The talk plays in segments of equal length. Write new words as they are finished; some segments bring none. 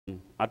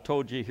I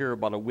told you here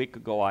about a week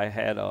ago, I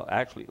had,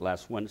 actually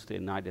last Wednesday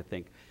night, I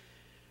think,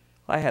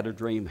 I had a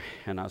dream,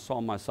 and I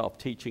saw myself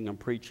teaching and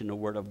preaching the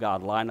Word of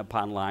God, line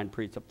upon line,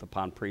 precept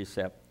upon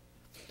precept,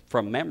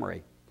 from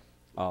memory,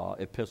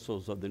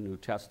 epistles of the New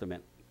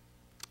Testament.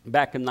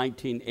 Back in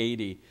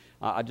 1980,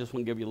 I just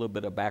want to give you a little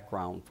bit of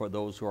background for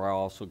those who are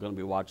also going to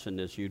be watching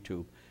this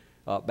YouTube.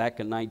 Back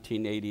in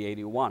 1980,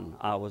 81,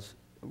 I was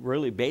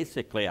really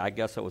basically, I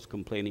guess I was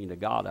complaining to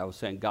God. I was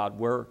saying, God,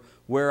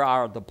 where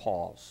are the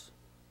Pauls?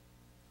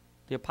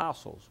 The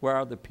apostles? Where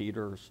are the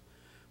Peters?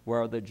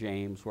 Where are the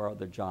James? Where are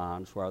the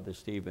Johns? Where are the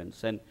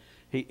Stephens? And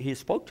he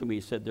spoke to me.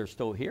 He said, they're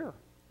still here.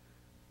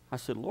 I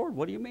said, Lord,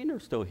 what do you mean they're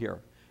still here?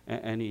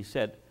 And he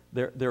said,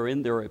 they're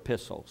in their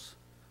epistles.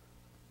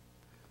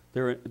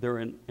 They're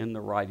in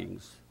the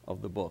writings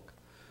of the book.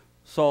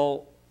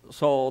 So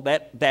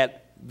that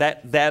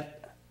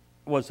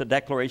was a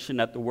declaration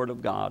that the Word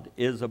of God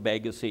is a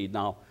bag of seed.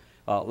 Now,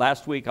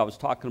 last week I was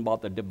talking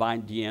about the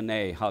divine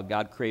DNA, how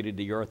God created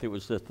the earth. It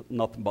was just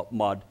nothing but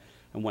mud.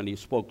 And when he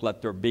spoke,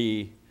 let there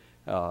be,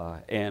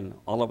 and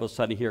all of a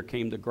sudden here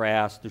came the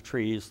grass, the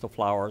trees, the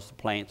flowers, the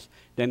plants.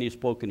 Then he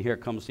spoke, and here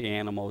comes the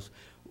animals.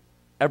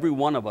 Every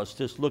one of us,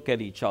 just look at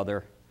each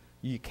other.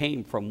 You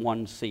came from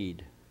one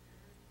seed.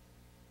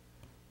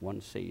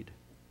 One seed.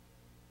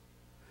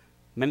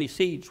 Many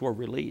seeds were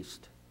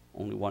released.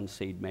 Only one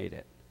seed made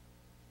it.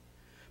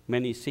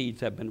 Many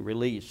seeds have been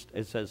released.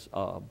 It says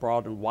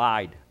broad and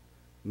wide.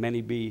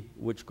 Many be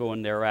which go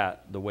in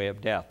thereat, the way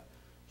of death.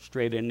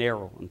 Straight and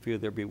narrow, and few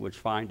there be which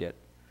find it.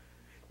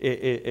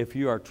 If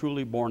you are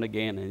truly born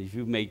again, and if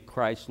you've made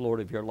Christ Lord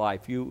of your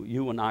life,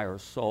 you and I are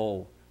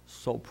so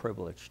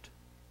privileged.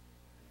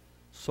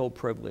 So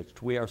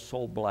privileged. We are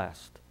so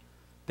blessed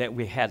that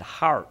we had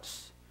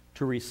hearts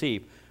to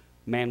receive.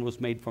 Man was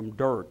made from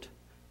dirt.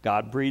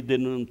 God breathed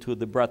into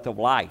the breath of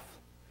life.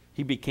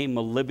 He became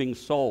a living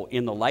soul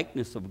in the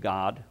likeness of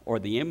God, or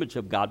the image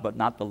of God, but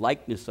not the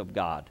likeness of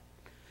God.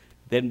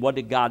 Then what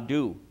did God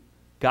do?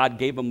 God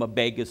gave him a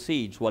bag of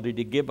seeds. What did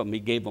he give him? He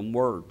gave him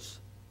words.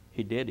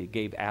 He did. He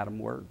gave Adam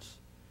words.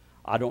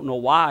 I don't know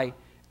why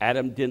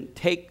Adam didn't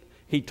take,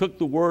 he took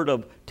the word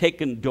of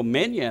taking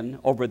dominion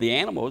over the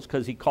animals,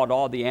 because he caught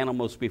all the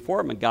animals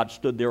before him, and God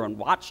stood there and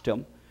watched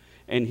him,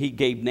 and he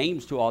gave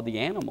names to all the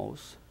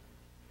animals.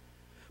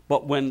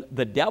 But when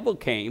the devil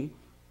came,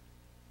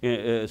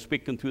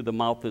 speaking through the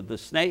mouth of the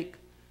snake,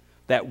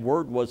 that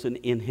word wasn't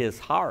in his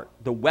heart.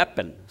 The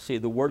weapon, see,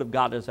 the Word of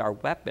God is our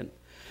weapon.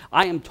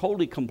 I am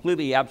totally,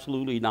 completely,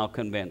 absolutely now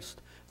convinced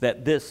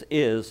that this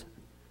is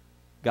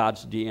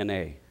God's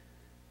DNA.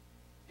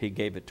 He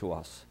gave it to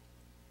us.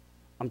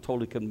 I'm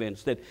totally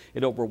convinced that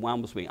it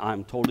overwhelms me.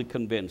 I'm totally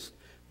convinced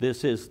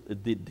this is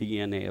the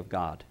DNA of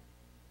God.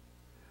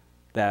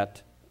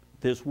 That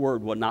this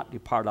word will not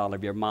depart out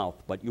of your mouth,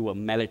 but you will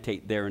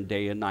meditate therein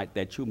day and night,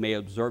 that you may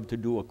observe to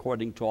do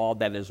according to all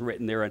that is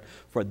written therein,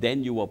 for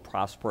then you will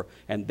prosper,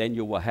 and then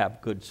you will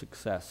have good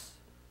success.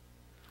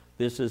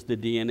 This is the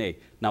DNA.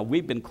 Now,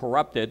 we've been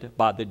corrupted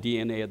by the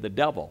DNA of the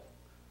devil.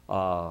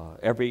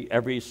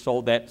 Every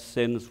soul that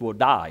sins will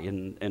die,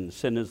 and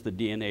sin is the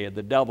DNA of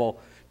the devil,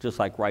 just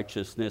like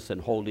righteousness and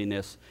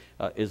holiness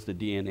is the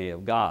DNA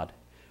of God.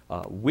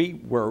 We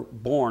were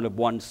born of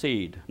one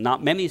seed,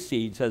 not many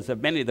seeds, as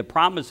of many. The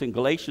promise in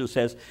Galatians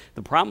says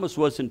the promise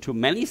wasn't to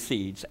many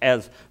seeds,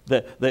 as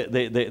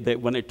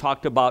when it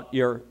talked about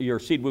your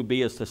seed would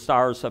be as the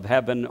stars of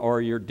heaven,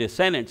 or your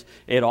descendants.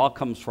 It all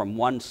comes from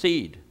one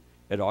seed.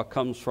 It all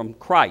comes from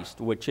Christ,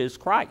 which is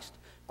Christ.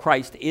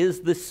 Christ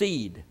is the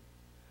seed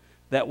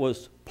that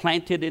was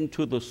planted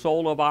into the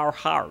soul of our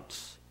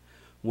hearts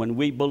when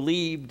we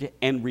believed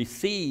and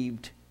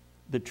received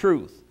the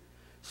truth.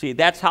 See,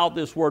 that's how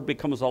this word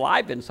becomes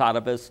alive inside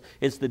of us.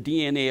 It's the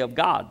DNA of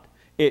God.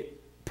 It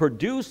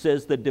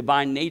produces the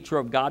divine nature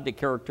of God, the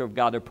character of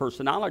God, the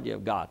personality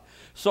of God.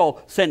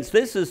 So since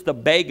this is the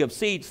bag of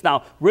seeds,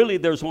 now really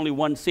there's only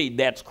one seed,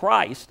 that's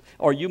Christ.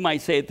 Or you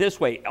might say it this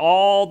way,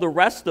 all the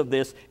rest of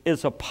this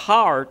is a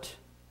part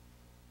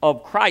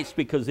of Christ,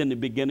 because in the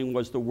beginning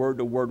was the Word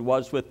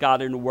was with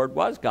God, and the Word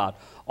was God.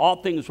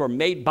 All things were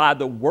made by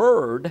the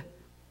Word,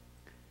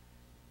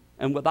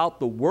 and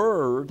without the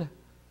Word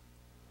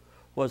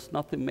was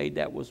nothing made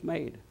that was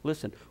made.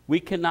 Listen, we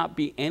cannot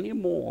be any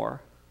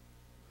more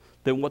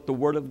than what the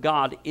Word of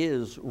God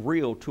is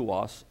real to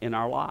us in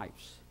our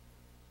lives.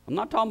 I'm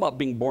not talking about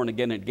being born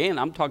again and again.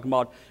 I'm talking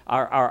about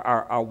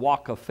our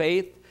walk of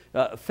faith.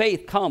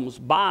 Faith comes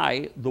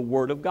by the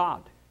Word of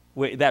God.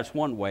 That's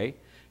one way.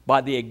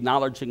 By the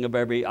acknowledging of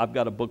every, I've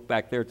got a book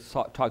back there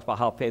that talks about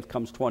how faith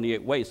comes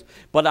 28 ways.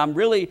 But I'm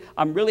really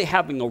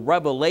having a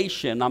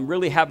revelation. I'm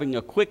really having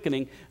a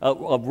quickening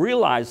of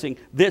realizing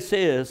this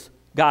is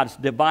God's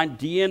divine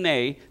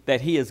DNA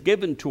that he has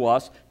given to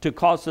us to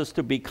cause us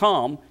to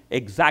become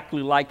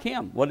exactly like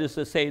him. What does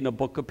it say in the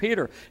book of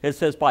Peter? It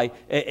says, by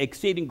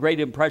exceeding great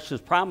and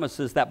precious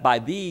promises, that by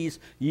these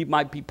ye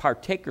might be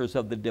partakers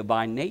of the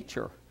divine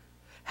nature,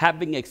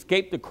 having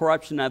escaped the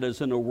corruption that is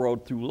in the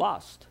world through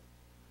lust.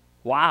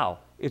 Wow,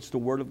 it's the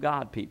Word of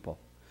God, people.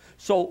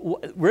 So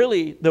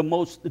really, the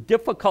most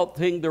difficult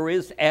thing there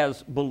is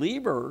as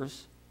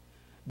believers,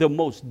 the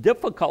most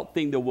difficult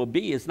thing there will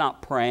be is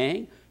not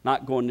praying,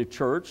 not going to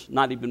church,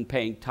 not even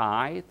paying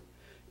tithe.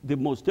 The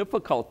most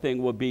difficult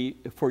thing will be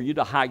for you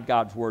to hide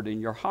God's word in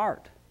your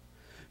heart.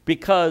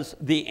 Because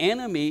the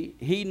enemy,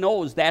 he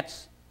knows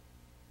that's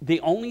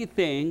the only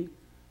thing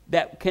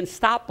that can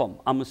stop him.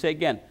 I'm going to say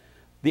again,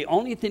 the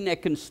only thing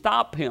that can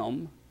stop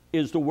him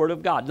is the word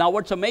of God. Now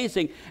what's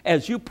amazing,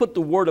 as you put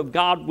the word of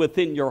God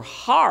within your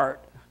heart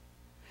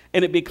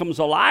and it becomes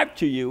alive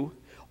to you,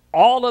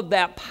 all of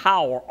that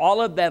power,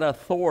 all of that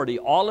authority,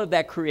 all of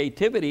that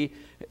creativity,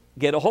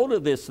 get a hold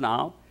of this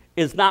now,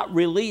 is not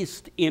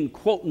released in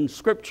quoting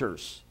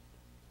scriptures.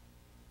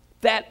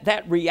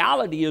 That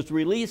reality is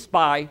released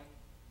by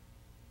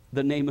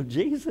the name of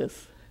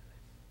Jesus.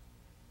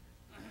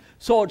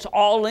 So it's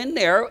all in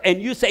there,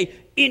 and you say,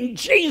 in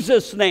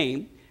Jesus'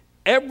 name,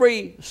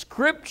 every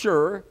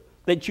scripture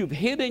that you've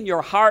hid in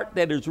your heart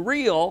that is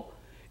real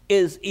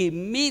is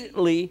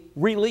immediately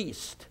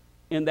released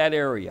in that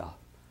area.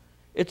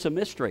 It's a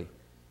mystery.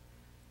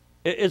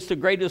 It's the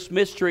greatest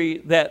mystery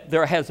that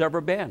there has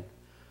ever been.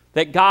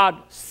 That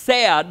God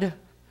said,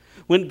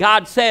 when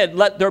God said,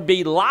 let there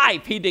be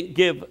life, he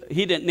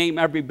didn't name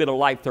every bit of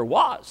life there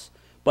was.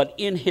 But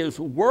in his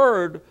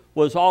word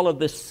was all of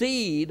the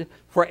seed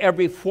for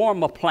every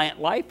form of plant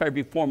life,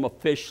 every form of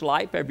fish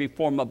life, every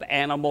form of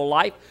animal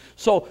life.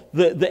 So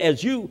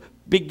as you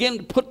begin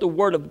to put the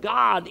word of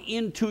God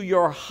into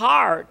your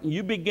heart,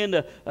 you begin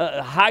to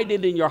hide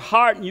it in your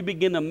heart, and you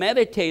begin to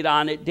meditate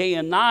on it day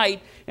and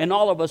night, and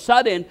all of a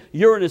sudden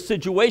you're in a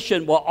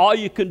situation where all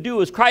you can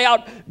do is cry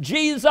out,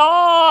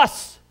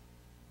 Jesus!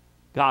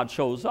 God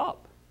shows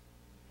up.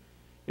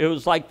 It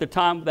was like the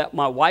time that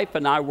my wife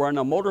and I were on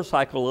a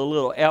motorcycle, a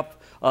little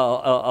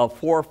a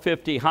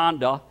 450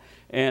 Honda,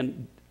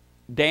 and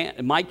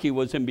Mikey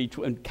was in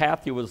between.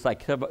 Kathy was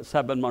like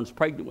 7 months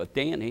pregnant with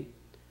Danny,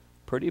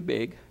 pretty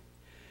big.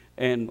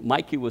 And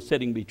Mikey was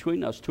sitting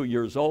between us, 2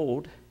 years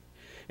old.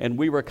 And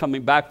we were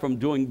coming back from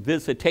doing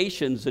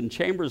visitations in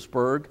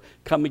Chambersburg,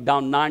 coming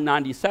down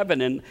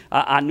 997. And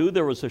I knew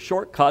there was a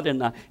shortcut,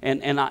 and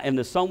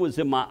the sun was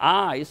in my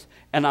eyes.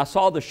 And I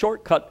saw the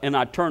shortcut, and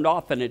I turned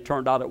off, and it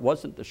turned out it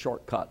wasn't the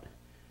shortcut.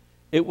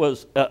 It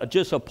was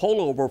just a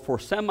pullover for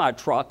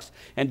semi-trucks,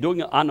 and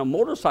doing on a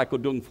motorcycle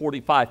doing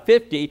 45,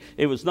 50,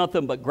 it was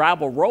nothing but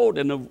gravel road,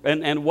 and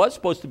it was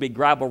supposed to be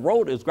gravel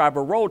road. It was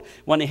gravel road.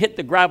 When it hit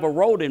the gravel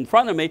road in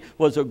front of me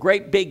was a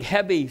great big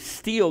heavy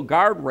steel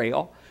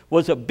guardrail,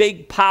 was a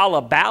big pile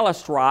of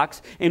ballast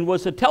rocks, and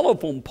was a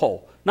telephone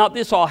pole. Now,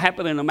 this all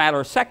happened in a matter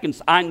of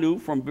seconds. I knew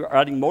from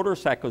riding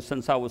motorcycles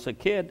since I was a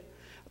kid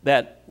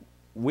that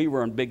we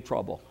were in big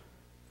trouble.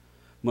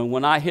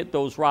 When I hit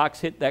those rocks,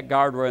 hit that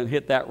guardrail and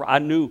hit that, I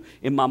knew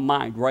in my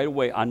mind right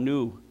away, I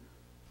knew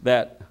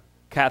that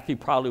Kathy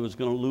probably was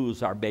going to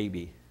lose our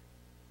baby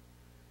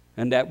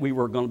and that we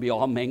were going to be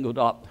all mangled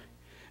up.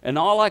 And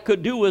all I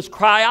could do was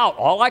cry out.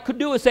 All I could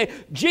do was say,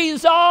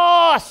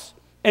 Jesus!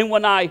 And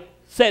when I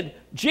said,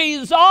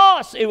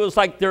 Jesus, it was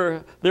like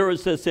there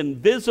was this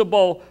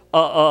invisible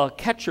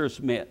catcher's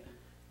mitt.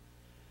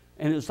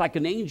 And it was like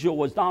an angel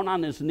was down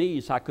on his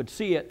knees. I could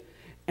see it.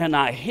 And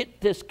I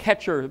hit this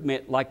catcher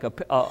mitt like a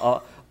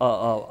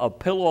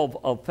pillow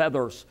of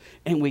feathers.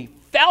 And we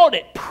felt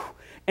it.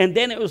 And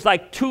then it was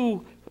like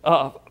two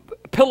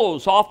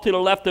pillows off to the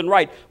left and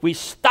right. We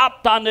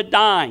stopped on the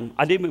dime.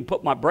 I didn't even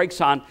put my brakes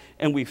on.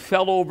 And we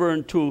fell over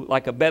into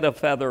like a bed of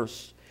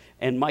feathers.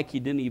 And Mikey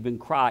didn't even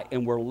cry.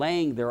 And we're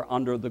laying there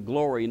under the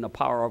glory and the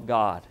power of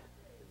God.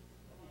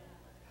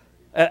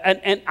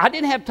 And I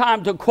didn't have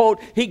time to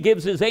quote, he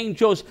gives his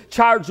angels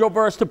charge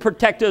over us to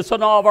protect us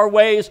in all of our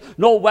ways.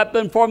 No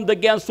weapon formed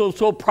against us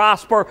will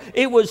prosper.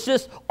 It was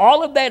just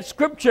all of that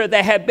scripture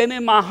that had been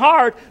in my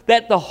heart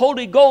that the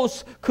Holy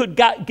Ghost could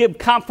give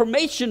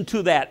confirmation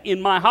to that in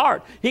my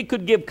heart. He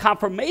could give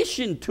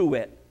confirmation to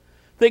it.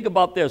 Think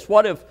about this.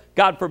 What if,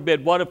 God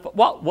forbid,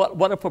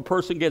 what if a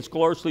person gets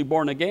gloriously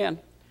born again,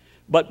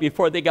 but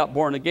before they got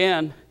born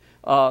again,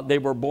 they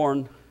were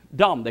born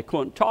dumb. They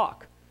couldn't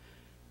talk.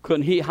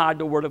 Couldn't he hide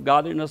the word of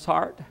God in his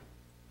heart?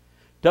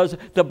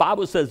 The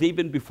Bible says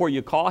even before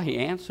you call, he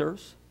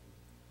answers.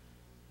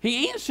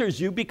 He answers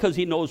you because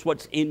he knows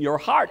what's in your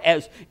heart.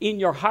 As in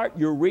your heart,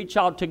 you reach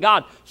out to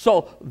God.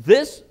 So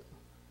this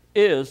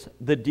is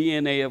the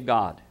DNA of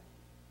God.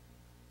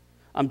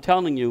 I'm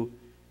telling you,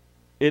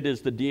 it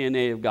is the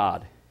DNA of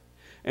God.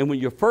 And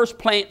when you first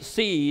plant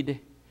seed,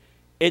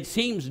 it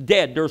seems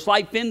dead. There's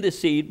life in the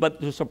seed,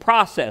 but there's a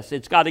process.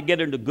 It's got to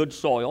get into good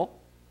soil.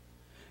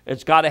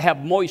 It's got to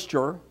have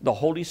moisture, the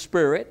Holy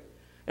Spirit.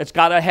 It's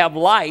got to have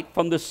light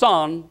from the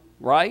sun,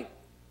 right?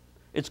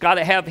 It's got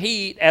to have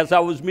heat. As I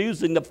was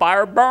musing, the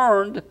fire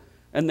burned,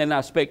 and then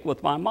I spake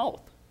with my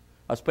mouth.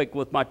 I spake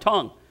with my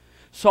tongue.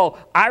 So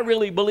I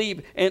really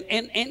believe, and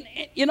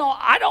you know,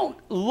 I don't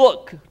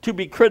look to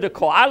be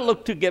critical. I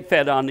look to get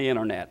fed on the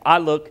internet. I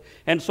look,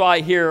 and so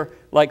I hear,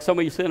 like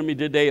somebody said to me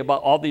today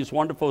about all these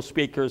wonderful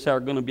speakers that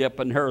are going to be up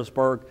in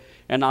Harrisburg,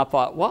 and I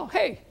thought, well,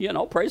 hey, you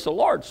know, praise the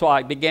Lord. So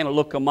I began to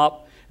look them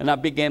up. And I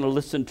began to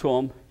listen to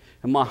them,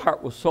 and my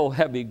heart was so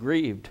heavy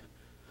grieved.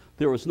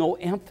 There was no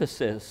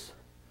emphasis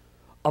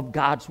of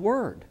God's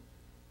word.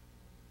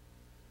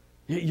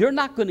 You're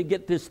not going to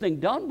get this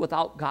thing done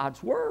without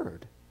God's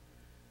word.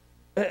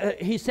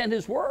 He sent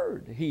his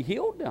word. He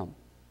healed them.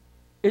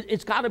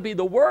 It's got to be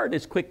the word.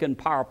 It's quick and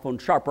powerful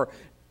and sharper.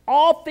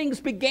 All things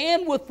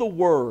began with the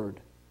word.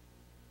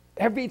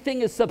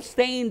 Everything is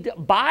sustained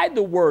by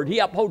the word. He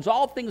upholds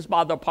all things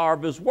by the power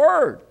of his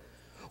word.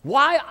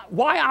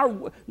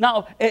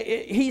 Now,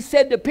 he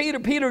said to Peter,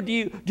 Peter, do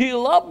you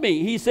love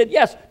me? He said,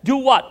 yes. Do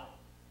what?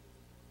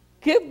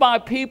 Give my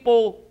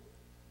people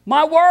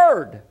my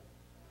word.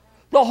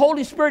 The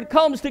Holy Spirit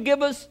comes to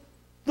give us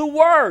the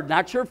word,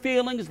 not your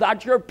feelings,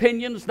 not your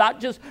opinions,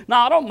 not just,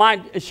 now I don't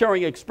mind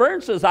sharing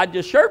experiences, I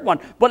just shared one,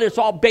 but it's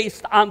all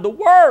based on the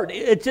word.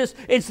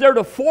 It's there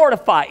to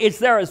fortify, it's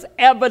there as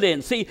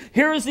evidence. See,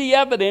 here's the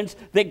evidence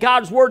that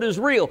God's word is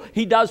real.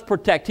 He does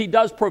protect, he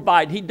does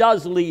provide, he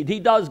does lead,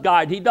 he does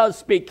guide, he does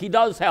speak, he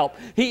does help.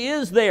 He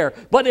is there,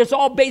 but it's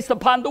all based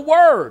upon the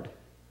word.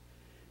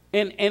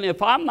 And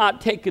if I'm not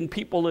taking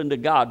people into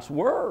God's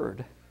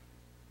word,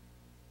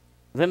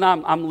 then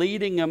I'm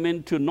leading them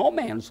into no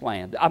man's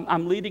land.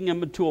 I'm leading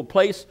them into a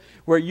place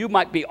where you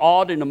might be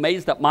awed and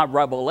amazed at my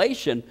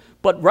revelation,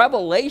 but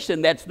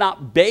revelation that's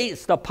not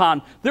based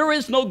upon, there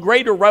is no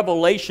greater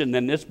revelation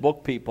than this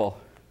book, people.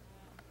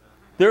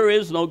 There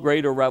is no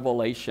greater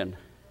revelation.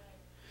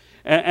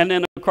 And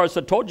then, of course,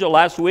 I told you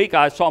last week,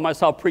 I saw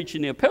myself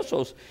preaching the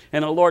epistles,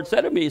 and the Lord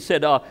said to me, he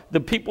said, the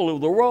people of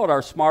the world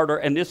are smarter,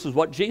 and this is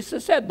what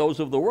Jesus said, those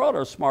of the world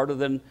are smarter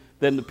than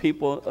the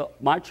people of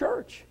my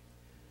church.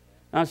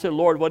 And I said,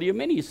 Lord, what do you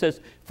mean? He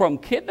says, from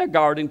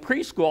kindergarten,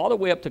 preschool, all the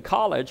way up to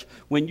college,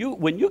 when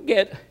you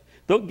get,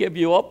 they'll give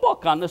you a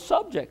book on the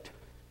subject.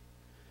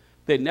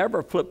 They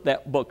never flip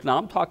that book. Now,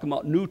 I'm talking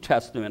about New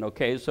Testament,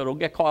 okay? So don't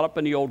get caught up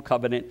in the Old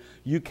Covenant.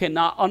 You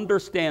cannot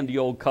understand the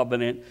Old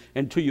Covenant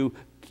until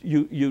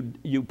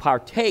you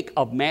partake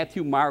of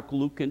Matthew, Mark,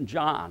 Luke, and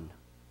John.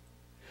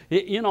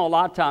 You know, a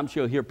lot of times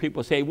you'll hear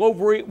people say, well,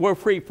 we're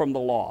free from the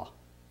law.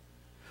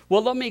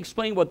 Well, let me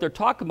explain what they're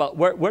talking about.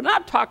 We're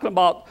not talking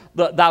about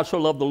thou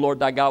shalt love the Lord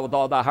thy God with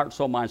all thy heart,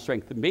 soul, mind,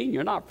 strength, and being.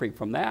 You're not free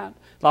from that.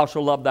 Thou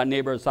shalt love thy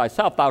neighbor as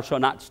thyself. Thou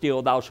shalt not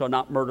steal. Thou shalt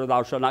not murder.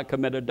 Thou shalt not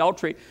commit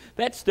adultery.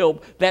 That's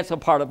a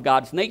part of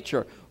God's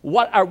nature.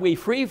 What are we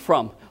free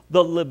from?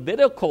 The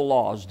Levitical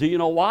laws. Do you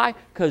know why?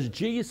 Because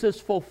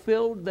Jesus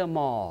fulfilled them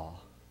all.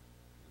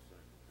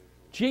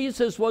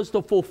 Jesus was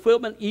the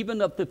fulfillment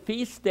even of the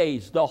feast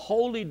days, the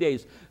holy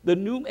days.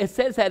 It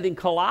says that in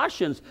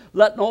Colossians,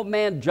 let no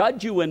man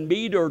judge you in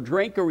meat or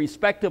drink or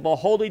respect of a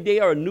holy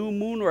day or a new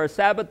moon or a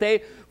Sabbath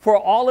day, for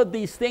all of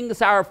these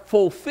things are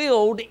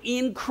fulfilled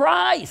in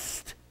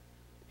Christ.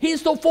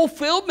 He's the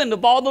fulfillment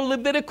of all the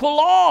Levitical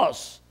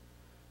laws.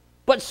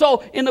 But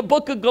so in the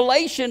book of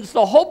Galatians,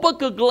 the whole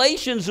book of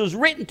Galatians is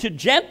written to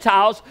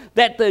Gentiles,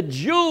 that the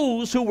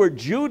Jews who were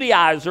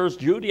Judaizers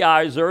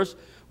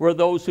were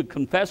those who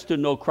confessed to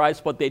know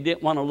Christ, but they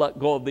didn't want to let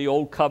go of the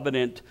old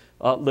covenant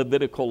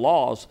Levitical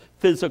laws,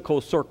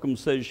 physical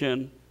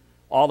circumcision,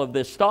 all of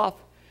this stuff.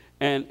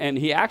 And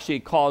he actually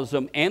calls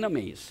them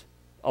enemies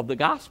of the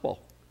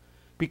gospel,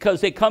 because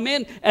they come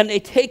in and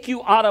they take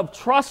you out of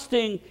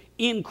trusting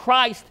in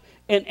Christ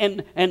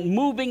and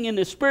moving in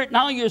the Spirit.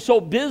 Now you're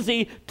so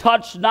busy,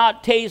 touch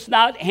not, taste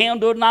not,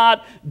 handle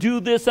not,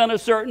 do this on a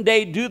certain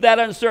day, do that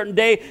on a certain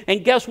day.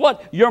 And guess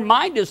what? Your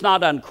mind is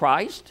not on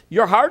Christ.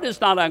 Your heart is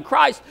not on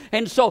Christ.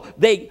 And so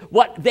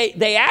what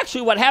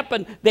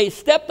happened, they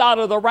stepped out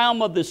of the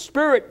realm of the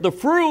Spirit, the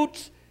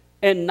fruits,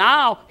 and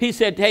now he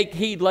said, take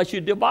heed lest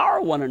you devour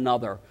one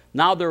another.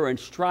 Now they're in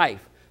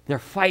strife. They're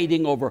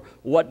fighting over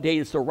what day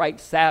is the right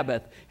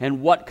Sabbath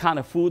and what kind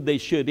of food they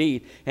should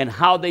eat and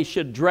how they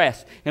should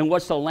dress and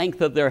what's the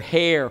length of their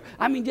hair.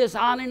 I mean, just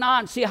on and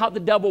on. See how the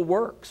devil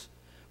works.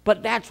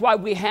 But that's why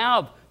we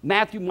have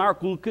Matthew,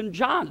 Mark, Luke, and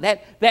John.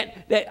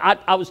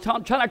 I was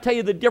trying to tell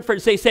you the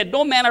difference. They said,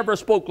 no man ever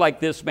spoke like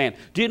this man.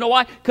 Do you know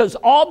why? Because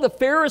all the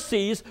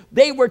Pharisees,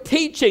 they were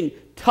teaching,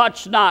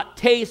 touch not,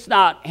 taste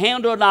not,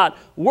 handle not,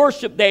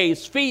 worship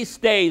days,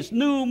 feast days,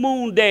 new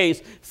moon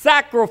days,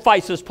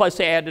 sacrifices, plus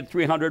they added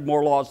 300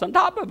 more laws on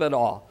top of it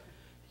all.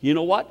 You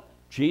know what?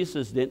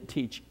 Jesus didn't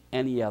teach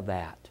any of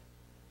that.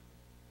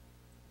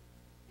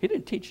 He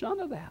didn't teach none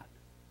of that.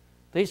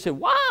 They said,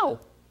 wow,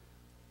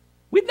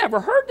 we've never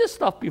heard this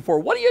stuff before.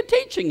 What are you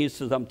teaching? He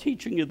says, I'm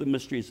teaching you the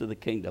mysteries of the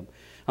kingdom.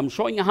 I'm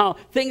showing you how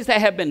things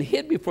that have been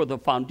hid before the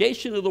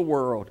foundation of the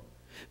world,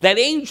 that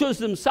angels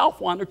themselves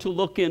wanted to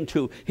look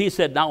into. He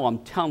said, now I'm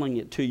telling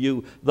it to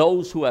you,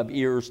 those who have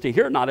ears to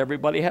hear. Not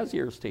everybody has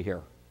ears to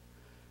hear.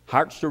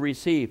 Hearts to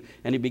receive.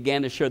 And he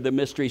began to share the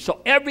mystery.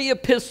 So every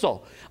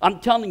epistle, I'm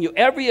telling you,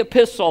 every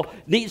epistle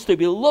needs to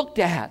be looked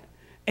at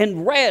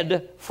and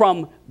read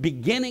from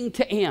beginning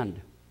to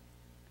end.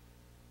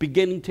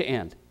 Beginning to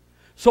end.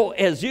 So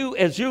as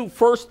you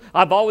first,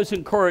 I've always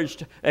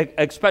encouraged,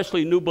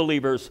 especially new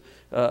believers,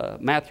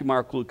 Matthew,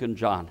 Mark, Luke, and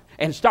John.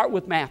 And start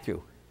with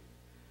Matthew.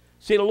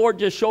 See, the Lord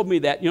just showed me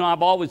that. You know,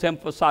 I've always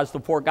emphasized the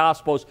 4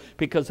 Gospels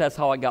because that's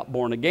how I got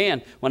born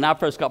again. When I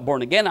first got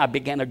born again, I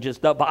began to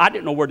just, but I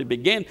didn't know where to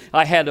begin.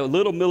 I had a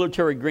little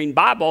military green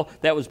Bible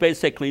that was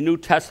basically New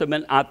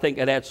Testament. I think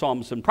it had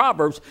Psalms and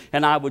Proverbs,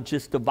 and I would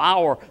just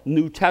devour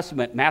New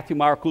Testament, Matthew,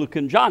 Mark, Luke,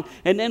 and John.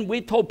 And then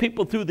we told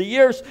people through the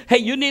years, hey,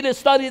 you need to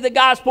study the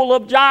Gospel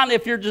of John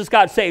if you're just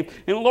got saved.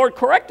 And the Lord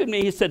corrected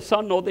me. He said,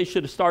 son, no, they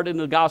should have started in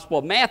the Gospel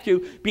of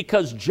Matthew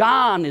because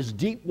John is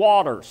deep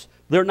waters.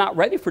 They're not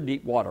ready for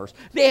deep waters.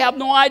 They have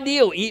no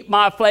idea. Eat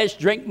my flesh,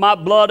 drink my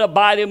blood,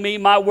 abide in me,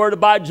 my word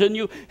abides in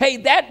you. Hey,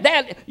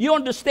 that you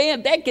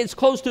understand, that gets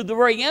close to the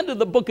very end of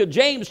the book of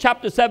James,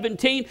 chapter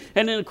 17.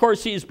 And then, of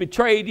course, he's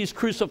betrayed, he's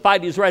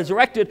crucified, he's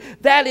resurrected.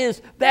 That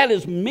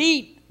is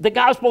meat. The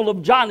Gospel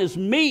of John is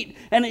meat,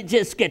 and it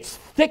just gets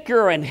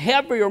thicker and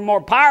heavier,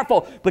 more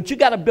powerful. But you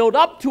got to build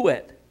up to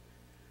it.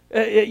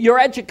 Your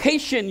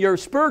education, your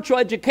spiritual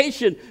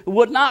education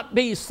would not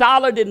be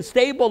solid and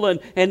stable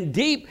and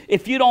deep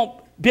if you don't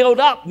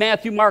build up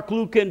Matthew, Mark,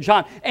 Luke, and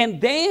John.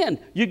 And then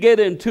you get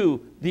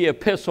into the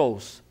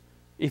epistles.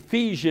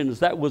 Ephesians,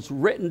 that was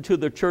written to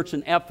the church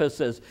in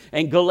Ephesus,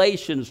 and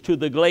Galatians to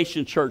the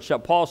Galatian church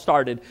that Paul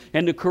started,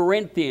 and the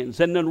Corinthians,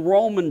 and the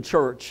Roman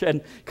church,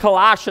 and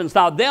Colossians.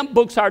 Now, them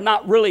books are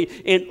not really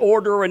in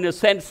order in the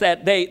sense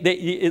that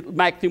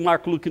Matthew,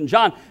 Mark, Luke, and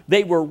John,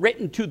 they were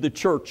written to the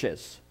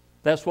churches.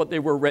 That's what they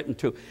were written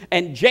to.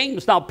 And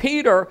James, now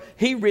Peter,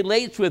 he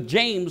relates with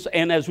James,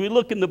 and as we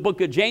look in the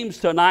book of James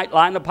tonight,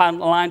 line upon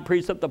line,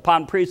 precept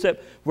upon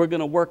precept, we're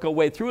going to work our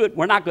way through it.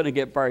 We're not going to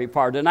get very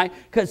far tonight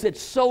because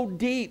it's so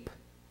deep.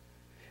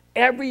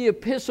 Every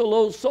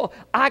epistle, so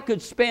I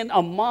could spend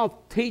a month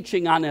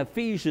teaching on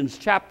Ephesians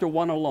chapter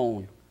 1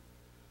 alone.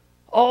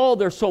 Oh,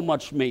 there's so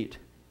much meat,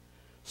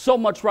 so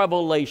much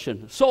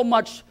revelation, so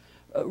much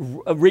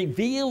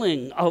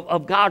revealing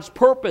of God's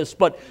purpose.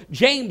 But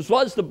James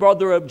was the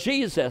brother of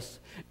Jesus,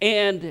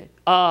 and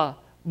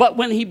but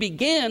when he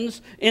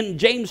begins in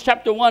James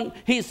chapter 1,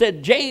 he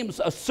said, James,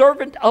 a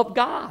servant of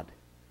God.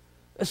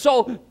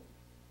 So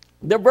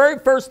the very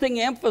first thing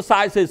he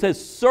emphasizes is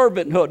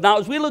servanthood. Now,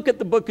 as we look at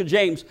the book of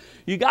James,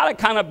 you got to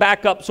kind of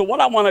back up. So what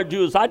I want to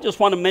do is I just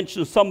want to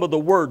mention some of the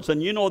words,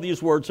 and you know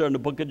these words are in the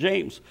book of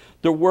James.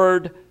 The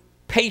word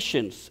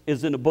patience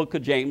is in the book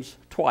of James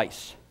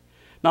twice.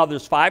 Now,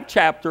 there's 5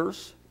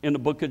 chapters in the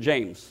book of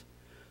James.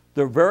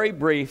 They're very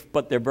brief,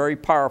 but they're very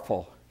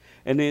powerful.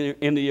 And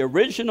in the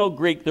original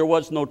Greek, there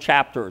was no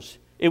chapters.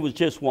 It was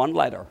just one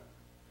letter,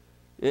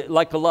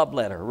 like a love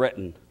letter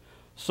written.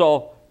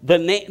 So,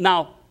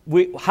 now,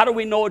 how do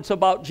we know it's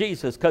about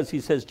Jesus? Because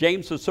he says,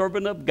 James, the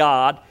servant of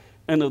God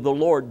and of the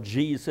Lord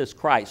Jesus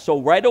Christ.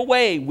 So right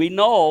away, we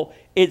know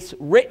it's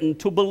written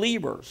to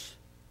believers.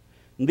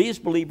 And these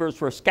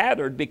believers were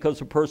scattered because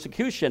of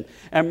persecution.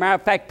 And matter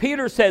of fact,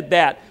 Peter said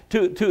that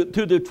to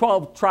the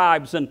 12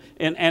 tribes.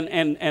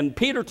 And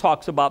Peter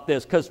talks about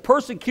this because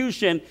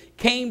persecution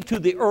came to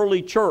the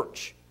early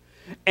church.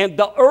 And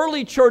the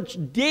early church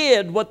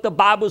did what the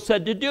Bible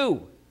said to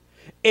do.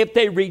 If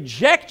they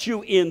reject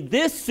you in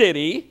this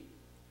city,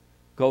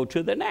 go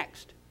to the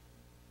next.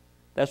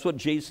 That's what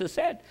Jesus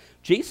said.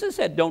 Jesus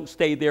said, don't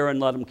stay there and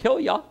let them kill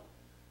you.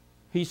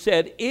 He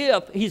said,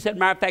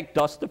 matter of fact,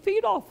 dust the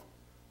feet off.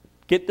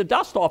 Get the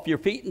dust off your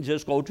feet and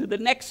just go to the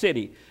next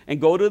city. And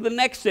go to the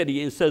next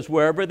city. And it says,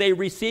 wherever they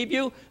receive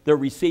you, they're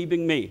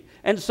receiving me.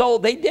 And so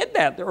they did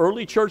that. The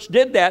early church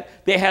did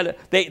that.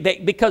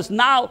 Because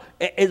now,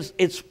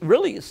 it's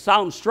really, it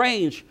sounds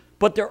strange,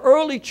 but the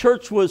early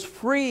church was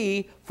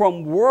free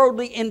from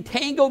worldly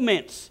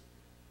entanglements.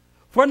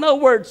 For in other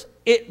words,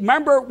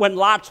 remember when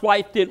Lot's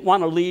wife didn't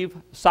want to leave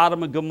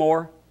Sodom and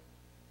Gomorrah?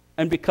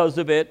 And because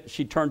of it,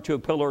 she turned to a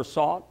pillar of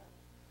salt?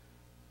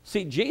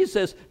 See,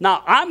 Jesus,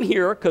 now I'm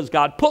here because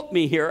God put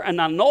me here,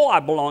 and I know I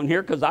belong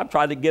here because I've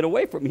tried to get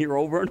away from here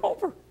over and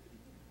over.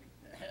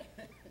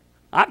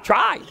 I've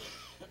tried.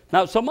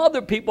 Now, some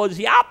other people is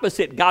the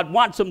opposite. God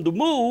wants them to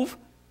move,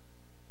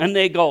 and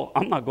they go,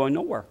 I'm not going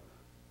nowhere.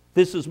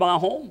 This is my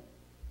home.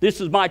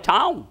 This is my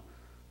town.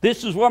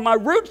 This is where my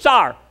roots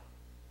are.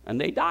 And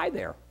they die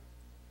there.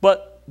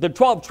 But the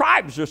 12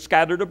 tribes are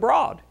scattered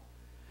abroad.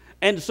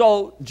 And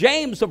so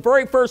James, the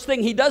very first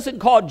thing, he doesn't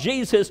call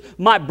Jesus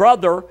my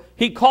brother.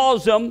 He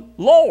calls him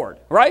Lord,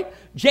 right?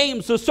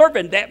 James, the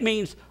servant, that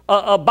means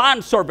a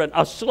bondservant,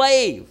 a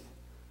slave.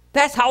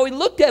 That's how he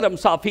looked at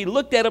himself. He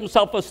looked at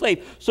himself as a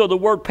slave. So the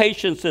word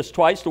patience is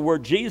twice. The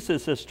word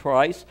Jesus is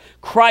twice.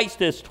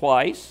 Christ is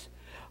twice.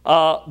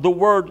 The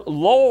word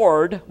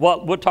Lord,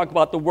 well, we'll talk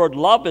about the word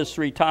love is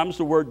 3 times.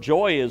 The word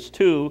joy is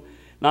 2.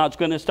 Now it's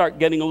going to start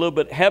getting a little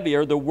bit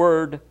heavier. The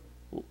word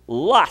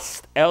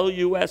lust,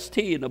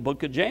 L-U-S-T, in the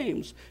book of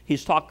James.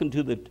 He's talking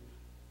to the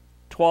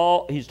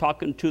 12, he's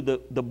talking to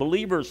the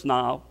believers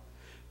now.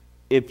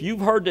 If you've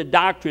heard the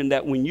doctrine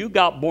that when you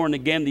got born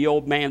again, the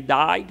old man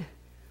died,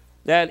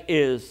 that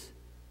is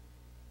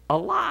a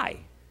lie.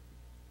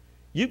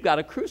 You've got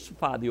to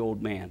crucify the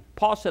old man.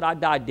 Paul said, I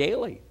die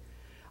daily.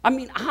 I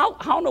mean, how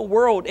in the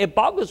world, it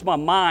boggles my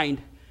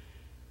mind.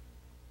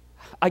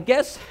 I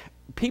guess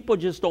people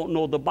just don't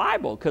know the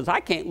Bible because I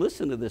can't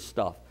listen to this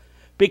stuff.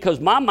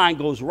 because my mind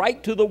goes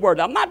right to the Word.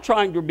 I'm not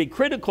trying to be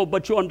critical,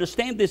 but you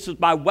understand this is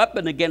my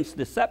weapon against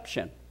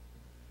deception.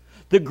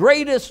 The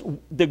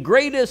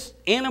greatest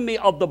enemy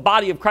of the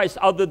body of Christ,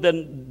 other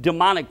than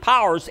demonic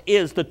powers,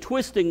 is the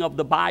twisting of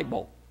the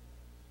Bible.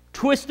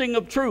 Twisting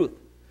of truth.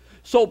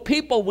 So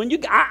people, when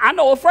I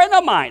know a friend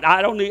of mine,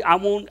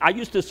 I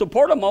used to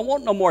support him, I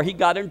won't no more. He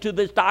got into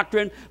this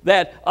doctrine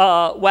that,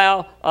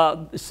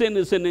 sin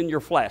isn't in your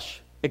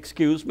flesh.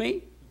 Excuse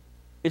me?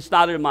 It's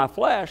not in my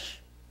flesh.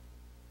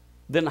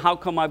 Then how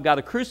come I've got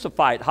to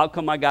crucify it? How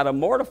come I got to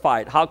mortify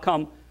it? How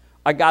come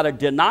I got to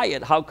deny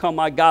it? How come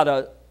I got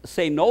to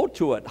say no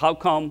to it? How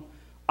come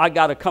I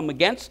got to come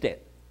against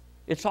it?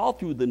 It's all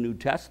through the New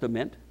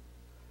Testament.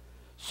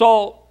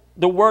 So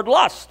the word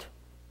lust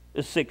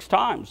is 6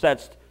 times.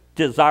 That's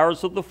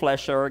desires of the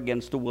flesh are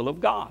against the will of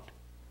God.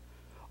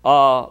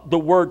 The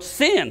word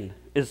sin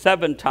is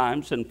 7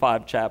 times in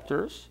 5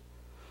 chapters.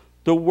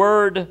 The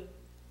word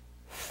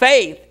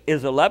faith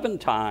is 11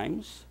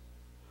 times.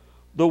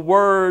 The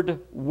word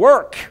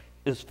work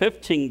is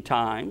 15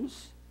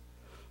 times.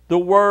 The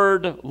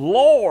word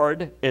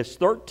Lord is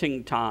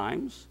 13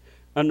 times.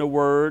 And the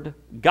word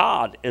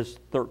God is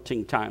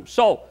 13 times.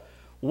 So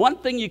one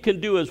thing you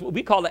can do is what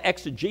we call the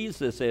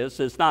exegesis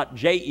it's not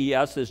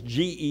J-E-S, it's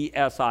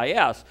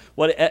G-E-S-I-S.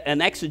 What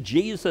an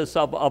exegesis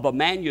of a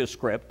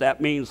manuscript,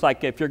 that means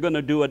like if you're going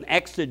to do an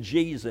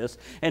exegesis,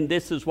 and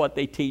this is what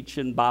they teach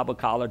in Bible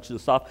college and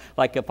stuff,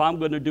 like if I'm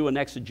going to do an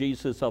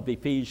exegesis of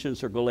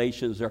Ephesians or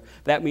Galatians,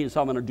 that means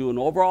I'm going to do an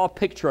overall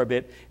picture of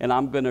it, and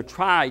I'm going to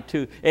try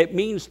to, it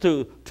means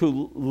to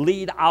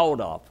lead out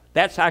of.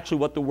 That's actually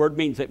what the word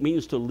means. It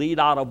means to lead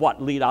out of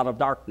what? Lead out of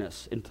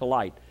darkness into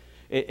light.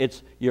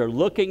 You're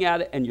looking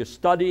at it and you're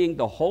studying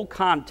the whole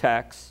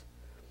context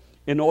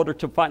in order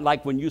to find,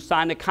 like when you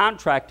sign a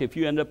contract, if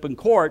you end up in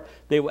court,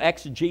 they will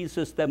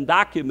exegesis them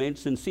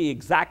documents and see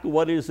exactly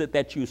what is it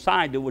that you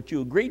signed and what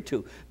you agreed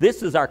to.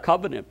 This is our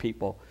covenant,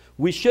 people.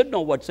 We should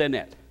know what's in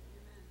it.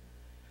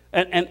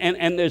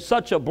 And there's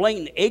such a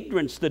blatant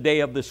ignorance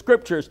today of the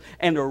scriptures,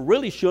 and there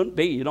really shouldn't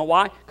be. You know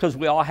why? Because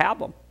we all have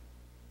them.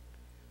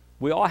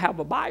 We all have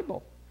a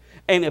Bible.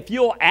 And if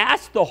you'll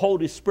ask the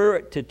Holy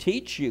Spirit to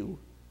teach you,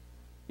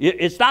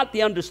 it's not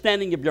the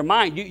understanding of your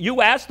mind.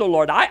 You ask the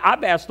Lord.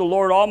 I've asked the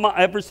Lord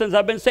ever since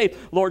I've been saved.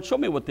 Lord, show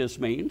me what this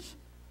means.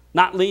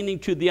 Not leaning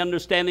to the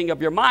understanding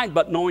of your mind,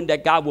 but knowing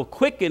that God will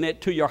quicken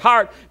it to your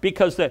heart,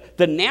 because the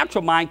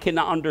natural mind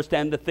cannot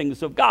understand the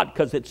things of God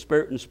because it's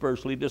spirit and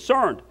spiritually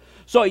discerned.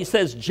 So he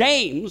says,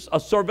 James, a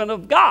servant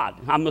of God.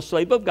 I'm a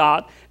slave of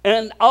God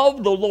and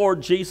of the Lord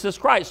Jesus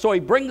Christ. So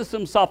he brings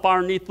himself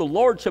underneath the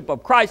lordship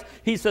of Christ.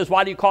 He says,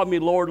 why do you call me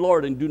Lord,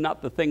 Lord, and do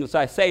not the things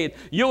I say? And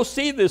you'll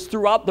see this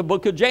throughout the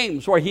book of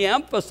James, where he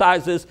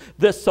emphasizes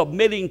this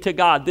submitting to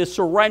God, this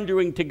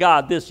surrendering to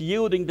God, this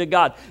yielding to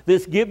God,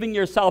 this giving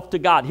yourself to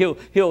God.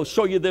 He'll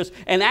show you this.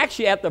 And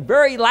actually at the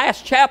very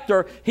last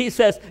chapter, he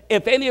says,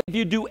 if any of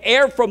you do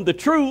err from the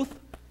truth,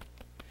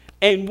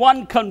 and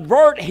one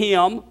convert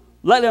him,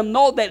 let him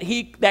know that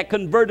he that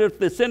converteth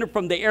the sinner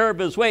from the error of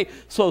his way,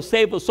 so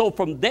save a soul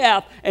from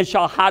death, and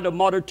shall hide a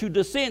multitude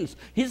of sins.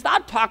 He's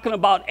not talking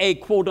about a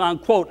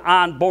quote-unquote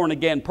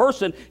unborn-again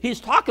person. He's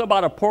talking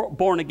about a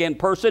born-again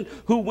person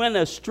who went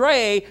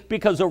astray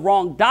because of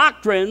wrong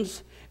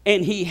doctrines,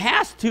 and he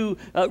has to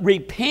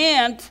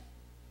repent,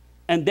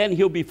 and then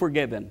he'll be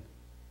forgiven.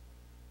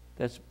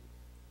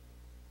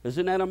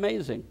 Isn't that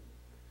amazing?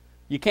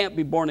 You can't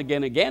be born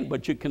again,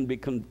 but you can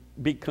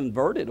be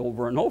converted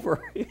over and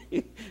over.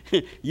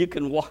 You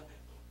can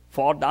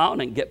fall down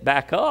and get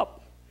back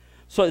up.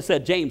 So it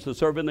said, James, the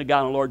servant of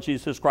God and Lord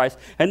Jesus Christ.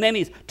 And then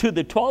he's to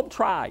the 12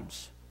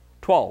 tribes.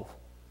 12.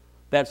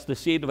 That's the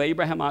seed of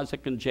Abraham,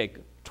 Isaac, and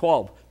Jacob.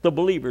 12. The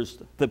believers,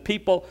 the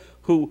people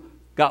who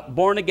got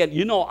born again.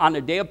 You know, on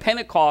the day of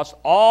Pentecost,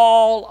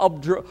 all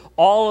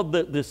of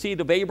the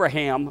seed of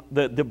Abraham,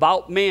 the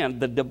devout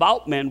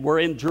men were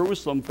in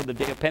Jerusalem for the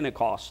day of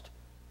Pentecost.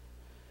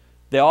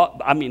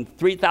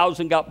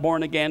 3,000 got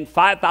born again,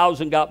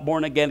 5,000 got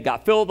born again,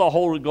 got filled with the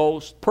Holy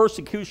Ghost.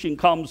 Persecution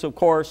comes, of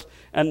course,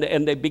 and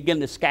they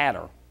begin to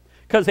scatter.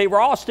 Because they were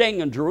all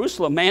staying in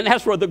Jerusalem, man.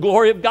 That's where the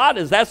glory of God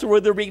is. That's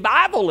where the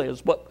revival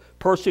is. But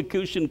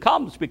persecution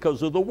comes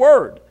because of the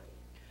Word.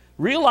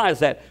 Realize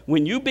that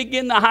when you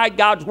begin to hide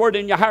God's Word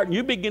in your heart, and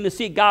you begin to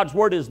see God's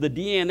Word as the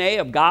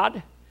DNA of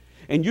God,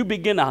 and you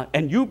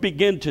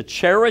begin to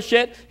cherish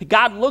it,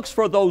 God looks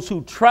for those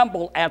who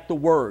tremble at the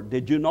Word.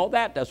 Did you know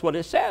that? That's what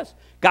it says.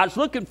 God's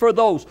looking for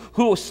those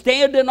who will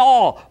stand in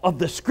awe of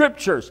the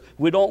Scriptures.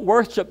 We don't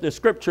worship the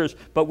Scriptures,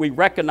 but we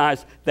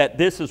recognize that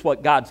this is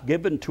what God's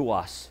given to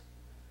us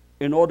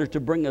in order to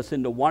bring us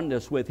into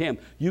oneness with Him.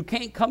 You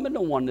can't come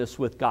into oneness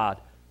with God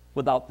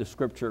without the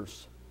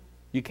Scriptures.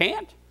 You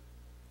can't.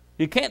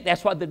 You can't.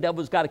 That's why the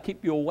devil's got to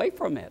keep you away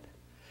from it.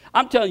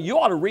 I'm telling you, you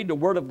ought to read the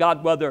Word of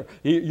God whether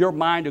your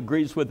mind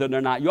agrees with it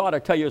or not. You ought to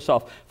tell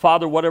yourself,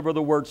 Father, whatever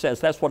the Word says.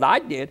 That's what I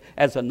did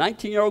as a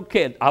 19-year-old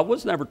kid. I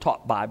was never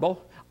taught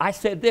Bible. I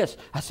said this.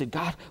 I said,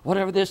 God,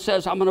 whatever this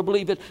says, I'm going to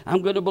believe it.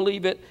 I'm going to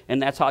believe it. And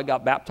that's how I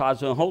got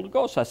baptized in the Holy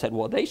Ghost. I said,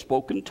 well, they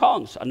spoke in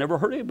tongues. I never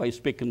heard anybody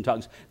speak in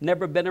tongues.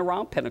 Never been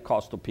around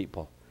Pentecostal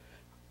people.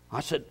 I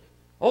said,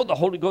 oh, the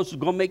Holy Ghost is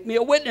going to make me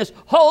a witness.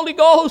 Holy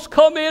Ghost,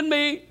 come in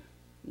me.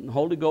 And the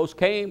Holy Ghost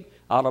came.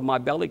 Out of my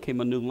belly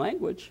came a new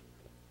language.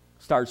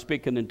 Started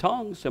speaking in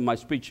tongues, and my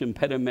speech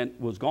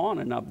impediment was gone,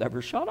 and I've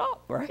never shut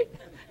up, right?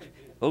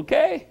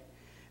 Okay.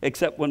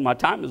 Except when my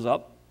time is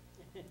up.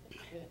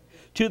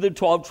 To the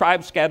 12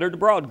 tribes scattered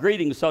abroad,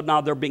 greetings. So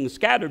now they're being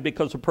scattered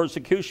because of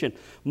persecution.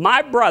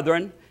 My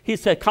brethren, he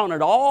said, count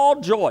it all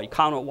joy.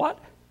 Count it what?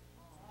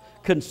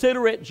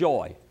 Consider it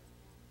joy.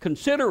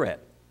 Consider it.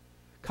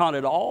 Count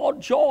it all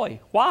joy.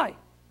 Why?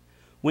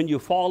 When you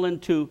fall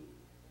into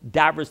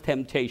diverse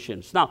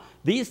temptations. Now,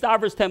 these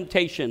diverse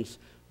temptations,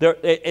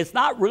 it's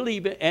not really,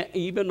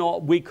 even though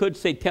we could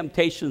say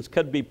temptations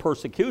could be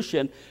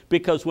persecution,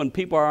 because when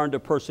people are under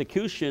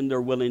persecution,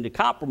 they're willing to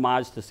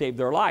compromise to save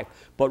their life.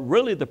 But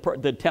really,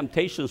 the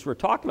temptations we're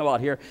talking about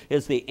here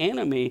is the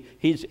enemy.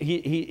 He's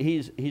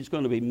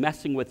going to be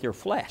messing with your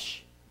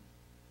flesh,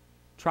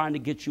 trying to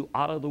get you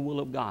out of the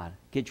will of God,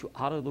 get you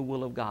out of the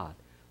will of God.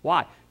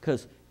 Why?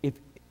 Because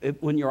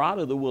when you're out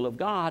of the will of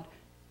God,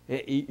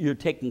 you're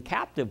taken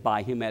captive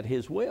by him at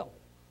his will.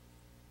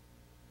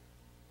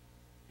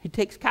 He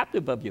takes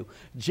captive of you.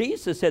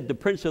 Jesus said, the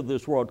prince of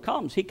this world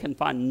comes. He can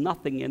find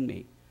nothing in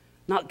me.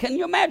 Now, can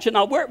you imagine?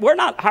 Now, we're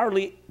not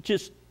hardly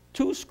just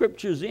 2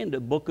 scriptures into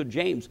the book of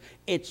James.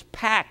 It's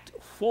packed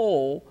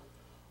full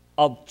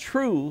of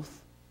truth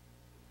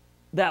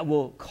that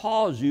will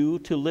cause you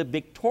to live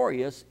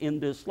victorious in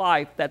this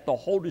life, that the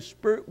Holy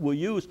Spirit will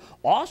use.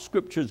 All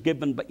scriptures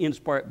given by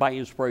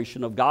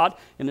inspiration of God,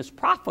 and it's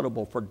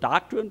profitable for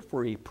doctrine, for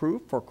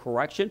reproof, for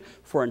correction,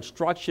 for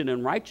instruction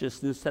in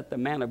righteousness, that the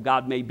man of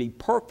God may be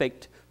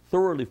perfect,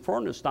 thoroughly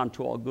furnished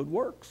unto all good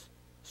works.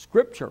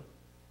 Scripture,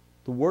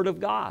 the Word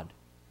of God.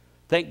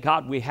 Thank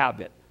God we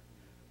have it.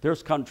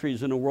 There's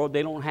countries in the world,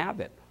 they don't have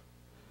it.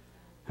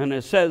 And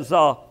it says,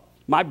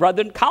 my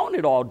brethren, count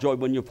it all joy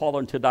when you fall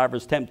into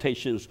diverse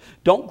temptations.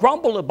 Don't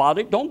grumble about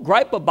it. Don't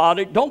gripe about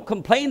it. Don't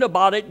complain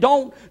about it.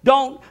 Don't,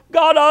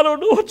 God, I don't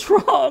know what's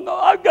wrong.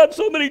 I've got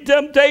so many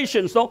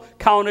temptations. Don't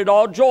count it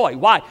all joy.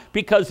 Why?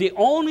 Because the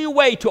only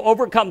way to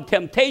overcome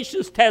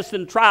temptations, tests,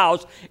 and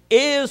trials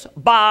is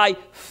by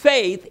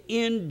faith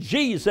in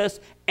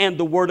Jesus and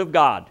the Word of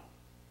God.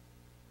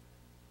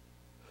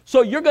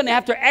 So you're going to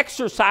have to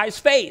exercise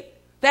faith.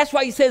 That's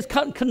why he says,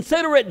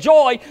 consider it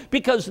joy,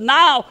 because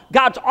now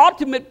God's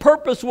ultimate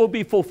purpose will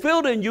be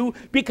fulfilled in you,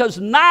 because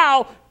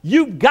now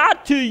you've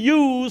got to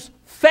use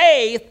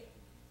faith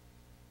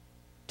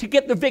to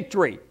get the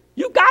victory.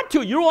 You've got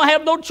to. You don't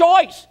have no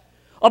choice.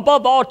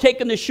 Above all,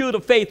 taking the shield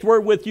of faith,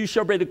 wherewith you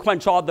shall be able to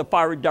quench all the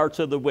fiery darts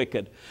of the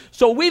wicked.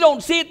 So we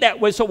don't see it that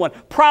way. So when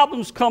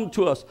problems come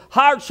to us,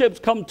 hardships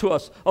come to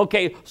us.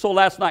 Okay, so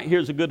last night,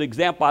 here's a good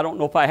example. I don't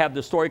know if I have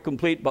the story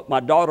complete, but my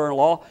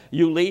daughter-in-law,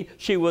 Yuli,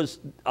 she was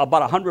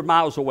about 100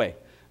 miles away.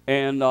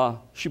 And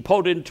she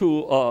pulled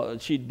into,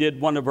 she did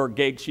one of her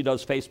gigs. She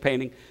does face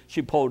painting.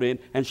 She pulled in,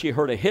 and she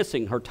heard a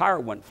hissing. Her tire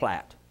went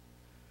flat.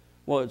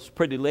 Well, it's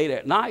pretty late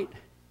at night.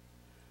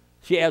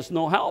 She has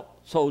no help.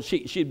 So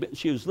she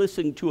was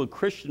listening to a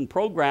Christian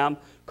program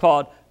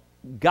called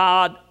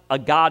A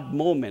God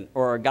Moment,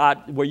 or a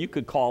God where you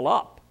could call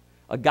up,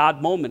 a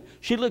God Moment.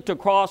 She looked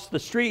across the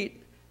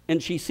street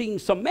and she seen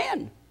some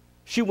men.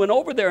 She went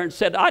over there and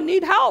said, I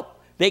need help.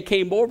 They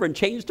came over and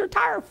changed her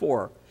tire for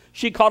her.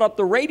 She called up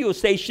the radio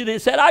station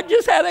and said, I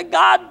just had a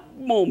God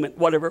moment,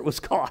 whatever it was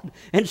called.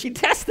 And she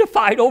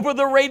testified over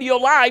the radio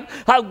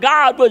live how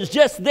God was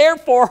just there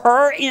for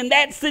her in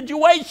that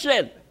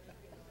situation.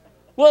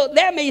 Well,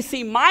 that may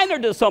seem minor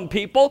to some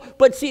people,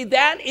 but see,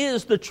 that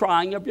is the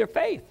trying of your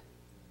faith.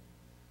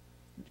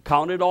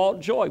 Count it all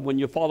joy when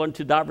you fall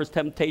into diverse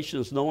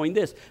temptations, knowing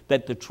this,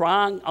 that the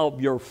trying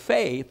of your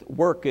faith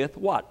worketh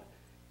what?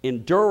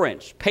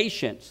 Endurance,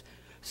 patience.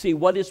 See,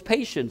 what is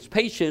patience?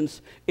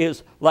 Patience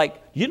is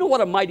like, you know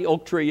what a mighty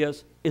oak tree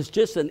is? It's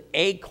just an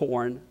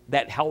acorn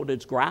that held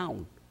its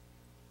ground.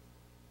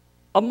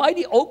 A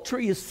mighty oak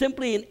tree is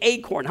simply an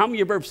acorn. How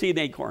many of you have ever seen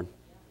an acorn?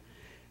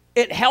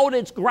 It held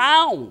its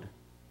ground.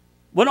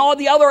 When all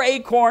the other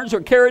acorns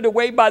are carried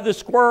away by the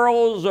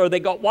squirrels, or they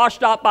got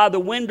washed out by the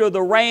wind or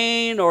the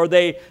rain, or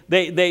they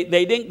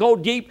didn't go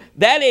deep,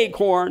 that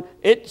acorn,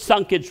 it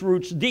sunk its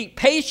roots deep.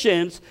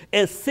 Patience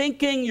is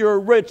sinking your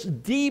roots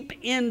deep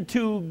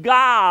into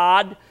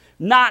God,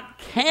 not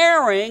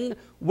caring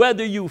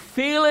whether you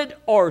feel it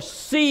or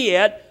see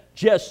it,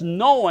 just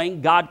knowing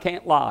God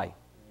can't lie.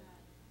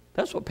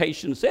 That's what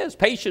patience is.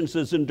 Patience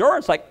is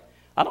endurance. Like,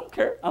 I don't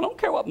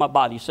care what my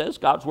body says.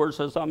 God's word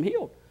says I'm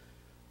healed.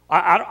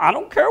 I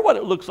don't care what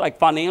it looks like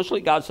financially.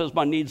 God says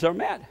my needs are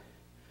met.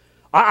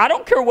 I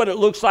don't care what it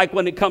looks like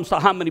when it comes to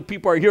how many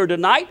people are here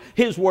tonight.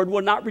 His word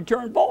will not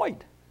return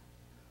void.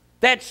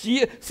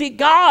 See,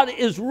 God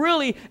is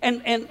really,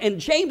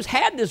 and James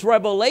had this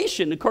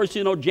revelation. Of course,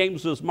 you know,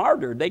 James was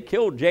martyred. They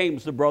killed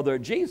James, the brother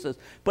of Jesus,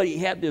 but he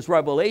had this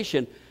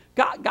revelation.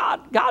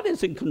 God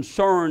isn't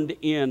concerned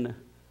in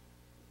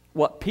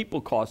what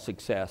people call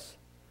success.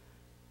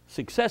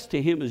 Success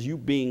to him is you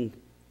being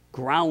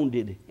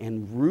grounded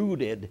and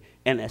rooted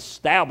and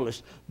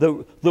established.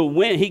 The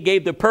wind, he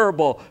gave the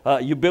parable,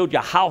 you build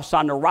your house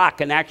on the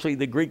rock, and actually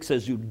the Greek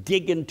says you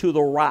dig into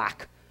the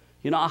rock.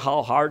 You know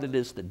how hard it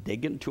is to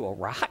dig into a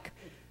rock?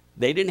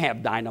 They didn't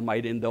have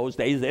dynamite in those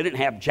days. They didn't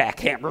have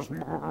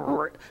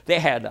jackhammers. They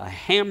had a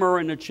hammer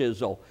and a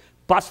chisel,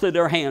 busted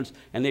their hands,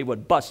 and they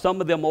would bust.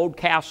 Some of them old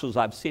castles,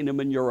 I've seen them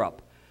in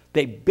Europe.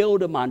 They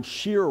build them on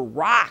sheer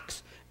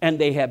rocks, and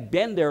they have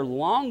been there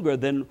longer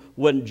than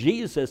when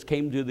Jesus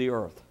came to the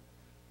earth.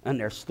 And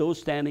they're still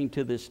standing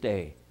to this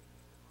day.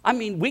 I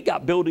mean, we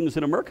got buildings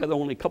in America that are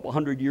only a couple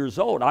hundred years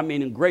old. I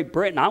mean, in Great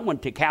Britain, I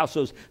went to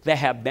castles that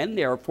have been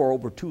there for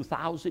over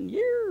 2,000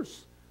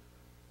 years.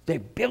 They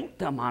built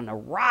them on a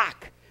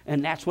rock.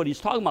 And that's what he's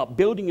talking about,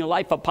 building your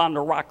life upon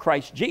the rock,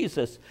 Christ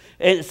Jesus.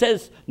 And it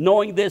says,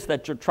 knowing this,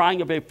 that your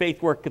trying of your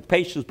faith work with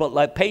patience, but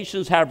let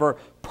patience have her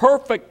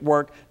perfect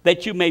work,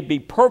 that you may be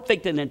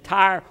perfect and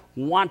entire,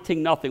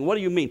 wanting nothing. What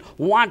do you mean?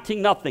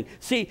 Wanting nothing.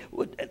 See,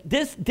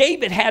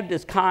 David had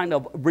this kind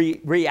of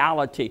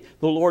reality.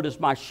 The Lord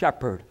is my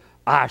shepherd,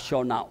 I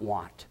shall not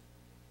want.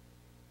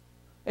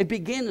 It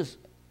begins,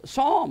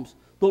 Psalms,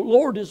 the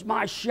Lord is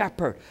my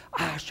shepherd,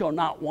 I shall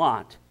not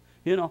want.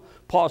 You know,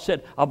 Paul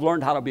said, I've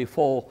learned how to be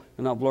full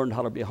and I've learned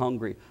how to be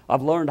hungry.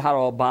 I've learned how to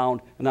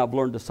abound and I've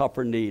learned to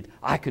suffer need.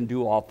 I can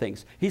do all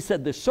things. He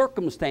said, the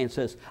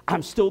circumstances,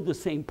 I'm still the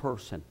same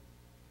person.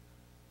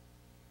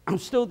 I'm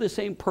still the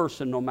same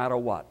person no matter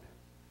what.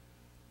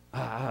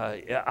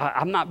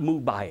 I'm not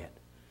moved by it.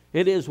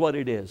 It is what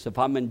it is. If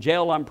I'm in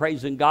jail, I'm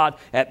praising God.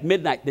 At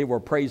midnight, they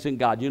were praising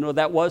God. You know what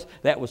that was?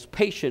 That was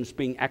patience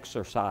being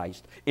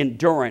exercised.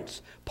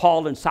 Endurance.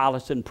 Paul and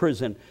Silas in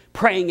prison,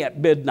 praying at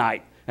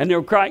midnight. And they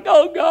were crying,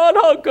 oh God,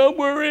 how come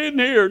we're in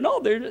here?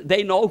 No,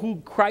 they know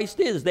who Christ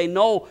is. They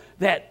know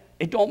that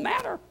it don't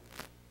matter.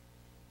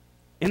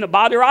 In the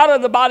body or out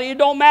of the body, it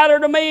don't matter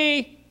to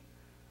me.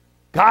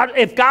 God,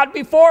 if God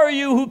be for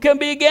you, who can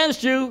be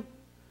against you?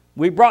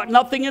 We brought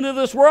nothing into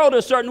this world,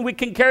 as certain we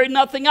can carry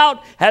nothing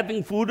out.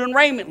 Having food and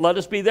raiment, let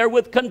us be there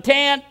with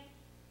content.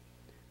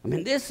 I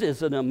mean, this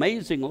is an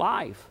amazing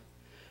life.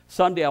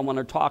 Sunday, I want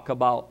to talk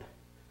about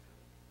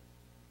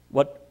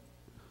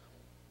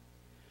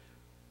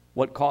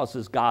what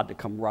causes God to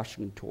come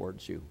rushing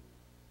towards you.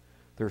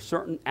 There are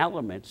certain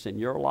elements in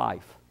your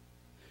life,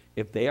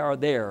 if they are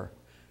there,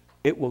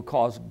 it will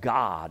cause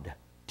God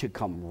to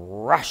come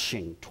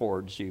rushing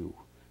towards you.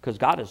 Because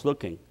God is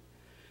looking.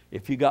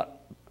 If you got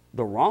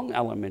the wrong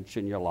elements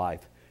in your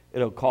life,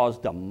 it'll cause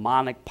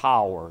demonic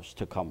powers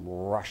to come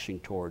rushing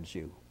towards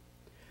you.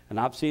 And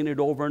I've seen it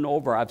over and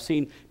over. I've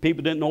seen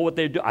people didn't know what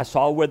they do. I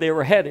saw where they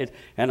were headed,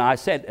 and I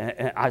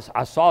said,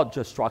 I saw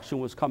destruction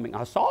was coming.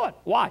 I saw it.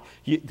 Why?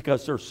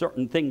 Because there are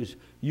certain things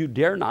you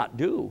dare not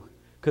do,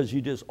 because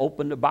you just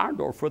opened the barn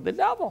door for the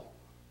devil.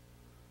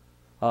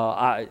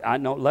 I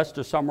know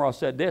Lester Summerall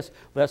said this.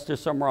 Lester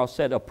Summerall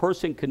said, a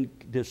person can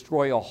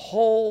destroy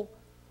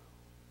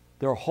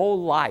their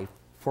whole life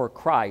for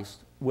Christ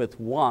with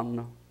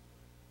one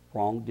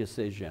wrong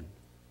decision.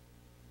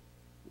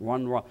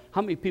 One wrong.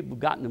 How many people have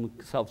gotten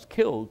themselves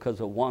killed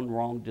because of one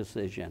wrong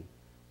decision?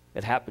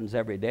 It happens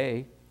every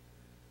day.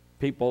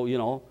 People, you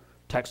know,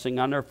 texting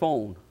on their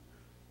phone,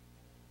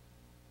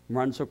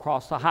 runs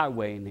across the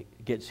highway and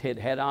gets hit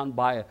head on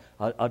by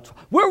a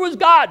where was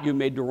God? You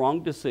made the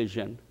wrong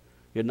decision.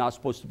 You're not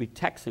supposed to be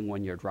texting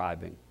when you're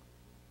driving.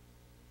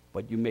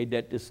 But you made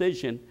that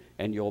decision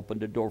and you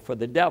opened the door for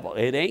the devil.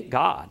 It ain't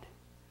God.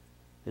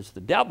 It's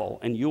the devil,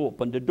 and you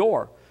opened the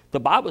door. The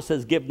Bible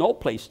says give no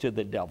place to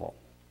the devil.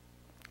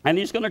 And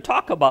he's going to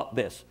talk about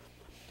this.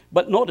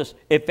 But notice,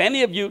 if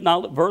any of you,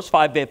 now verse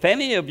 5, if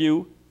any of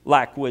you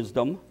lack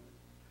wisdom,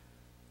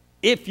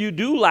 if you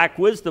do lack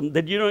wisdom,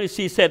 then you notice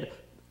he said,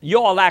 you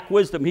all lack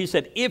wisdom. He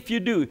said, if you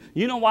do.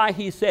 You know why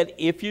he said,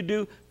 if you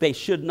do? They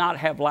should not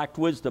have lacked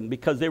wisdom,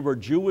 because they were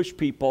Jewish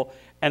people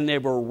and they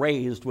were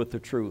raised with the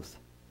truth.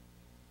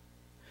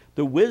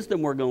 The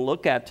wisdom we're going to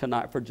look at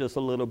tonight for just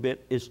a little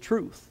bit is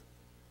truth.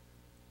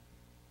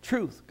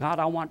 Truth. God,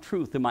 I want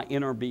truth in my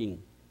inner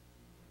being.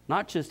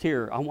 Not just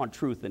here, I want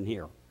truth in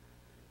here.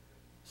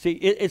 See,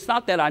 it's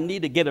not that I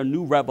need to get a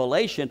new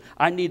revelation.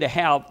 I need to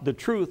have the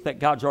truth that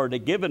God's already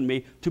given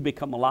me to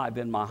become alive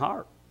in my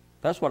heart.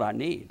 That's what I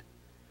need.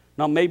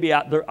 Now, maybe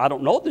I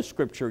don't know the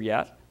scripture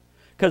yet.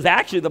 Because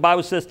actually the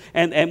Bible says,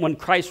 and when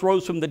Christ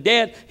rose from the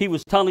dead, he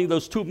was telling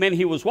those two men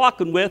he was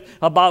walking with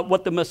about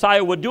what the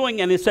Messiah was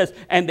doing. And it says,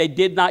 and they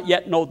did not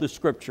yet know the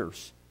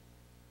scriptures.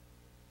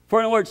 For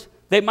in other words,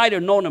 they might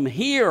have known him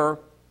here,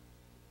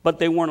 but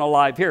they weren't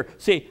alive here.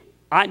 See,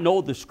 I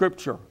know the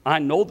scripture. I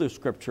know the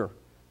scripture.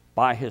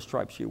 By his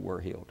stripes you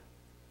were healed.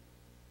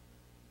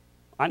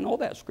 I know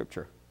that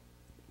scripture.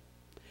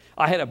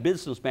 I had a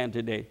businessman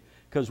today,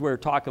 because we were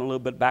talking a little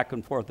bit back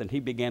and forth, and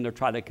he began to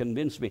try to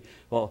convince me,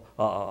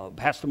 well,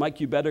 Pastor Mike,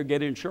 you better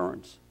get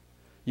insurance.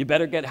 You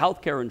better get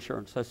health care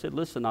insurance. I said,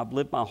 listen, I've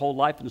lived my whole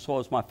life, and so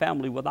has my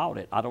family, without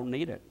it. I don't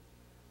need it.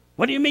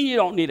 What do you mean you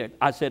don't need it?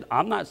 I said,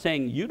 I'm not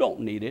saying you don't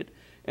need it,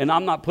 and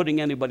I'm not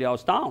putting anybody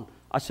else down.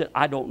 I said,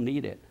 I don't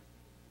need it.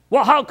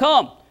 Well, how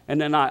come? And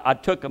then I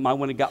took him. I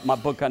went and got my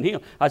book on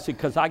healing. I said,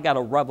 because I got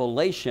a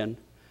revelation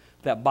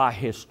that by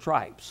his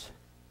stripes,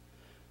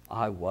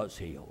 I was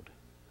healed.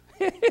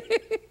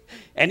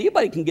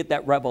 Anybody can get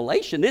that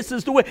revelation. This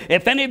is the way.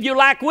 If any of you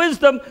lack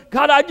wisdom,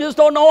 God, I just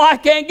don't know. I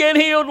can't get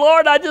healed,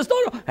 Lord. I just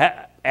don't know.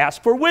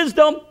 Ask for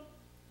wisdom.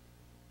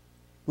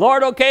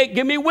 Lord, okay,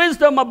 give me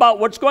wisdom about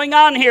what's going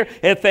on here.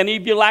 If any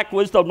of you lack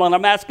wisdom, let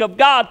him ask of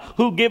God,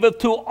 who giveth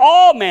to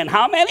all men.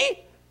 How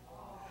many?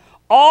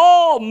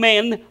 All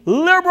men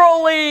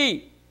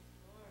liberally,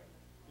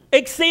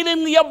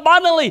 exceedingly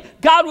abundantly.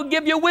 God will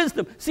give you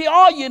wisdom. See,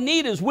 all you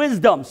need is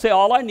wisdom. Say,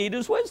 all I need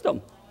is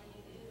wisdom.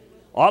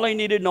 All I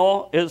need to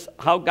know is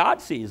how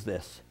God sees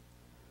this.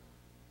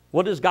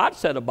 What has God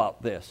said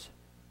about this?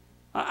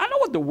 I know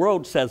what the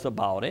world says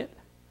about it.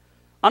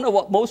 I know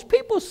what most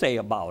people say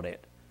about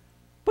it.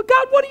 But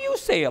God, what do you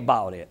say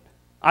about it?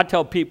 I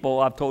tell people,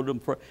 I've told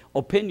them,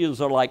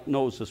 opinions are like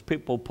noses.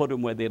 People put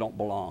them where they don't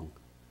belong.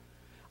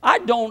 I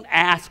don't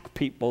ask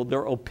people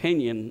their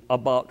opinion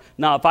about,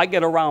 now if I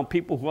get around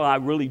people who I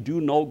really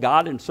do know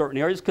God in certain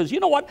areas, because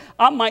you know what,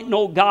 I might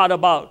know God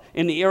about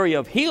in the area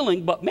of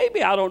healing, but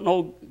maybe I don't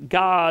know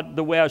God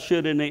the way I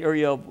should in the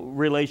area of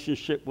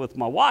relationship with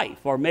my wife,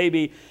 or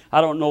maybe I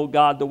don't know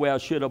God the way I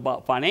should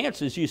about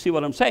finances. You see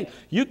what I'm saying?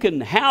 You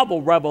can have a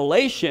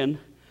revelation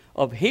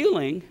of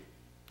healing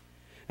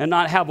and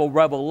not have a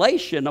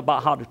revelation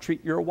about how to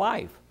treat your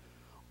wife,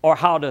 or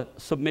how to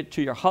submit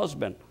to your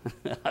husband.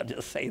 I'll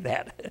just say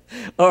that.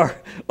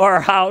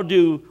 or how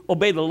to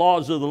obey the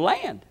laws of the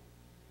land.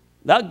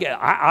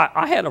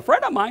 I had a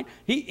friend of mine,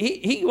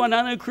 he went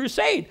on a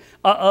crusade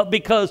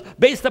because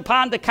based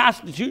upon the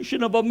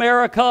Constitution of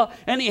America,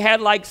 and he had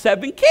like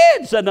 7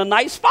 kids and a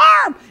nice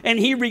farm, and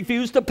he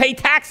refused to pay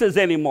taxes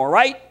anymore,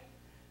 right?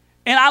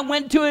 And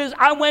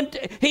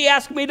he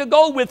asked me to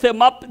go with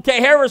him up to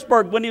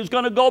Harrisburg when he was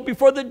going to go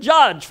before the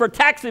judge for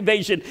tax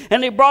evasion.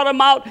 And they brought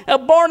him out, a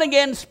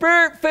born-again,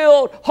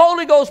 spirit-filled,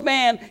 Holy Ghost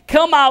man,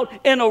 come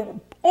out in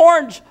an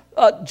orange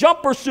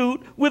jumper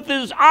suit with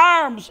his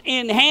arms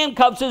in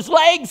handcuffs, his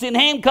legs in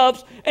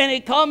handcuffs, and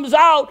he comes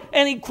out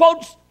and he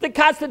quotes the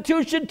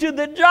Constitution to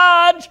the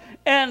judge,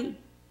 and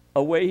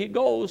away he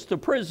goes to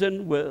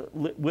prison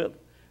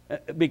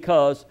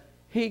because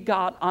he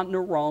got on the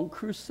wrong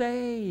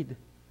crusade.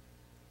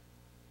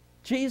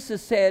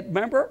 Jesus said,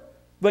 remember,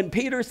 when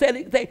Peter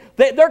said,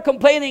 they're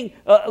complaining,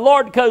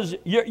 Lord, because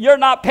you're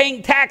not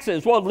paying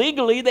taxes. Well,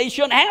 legally, they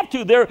shouldn't have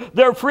to.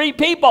 They're free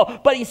people.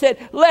 But he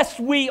said, lest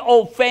we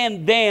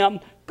offend them,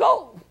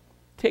 go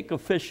take a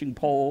fishing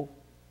pole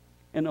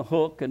and a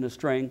hook and a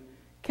string,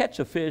 catch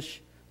a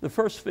fish. The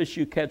first fish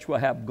you catch will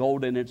have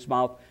gold in its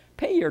mouth.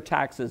 Pay your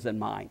taxes and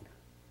mine.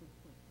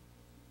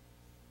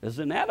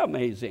 Isn't that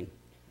amazing?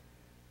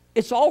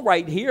 It's all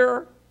right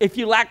here. If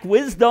you lack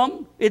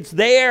wisdom, it's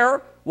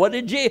there. What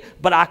did you?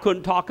 But I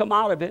couldn't talk him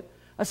out of it.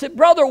 I said,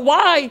 brother,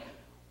 why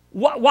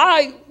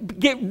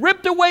get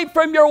ripped away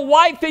from your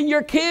wife and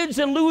your kids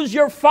and lose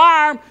your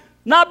farm?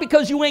 Not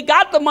because you ain't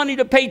got the money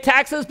to pay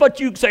taxes, but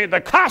you say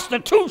the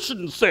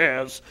Constitution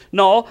says.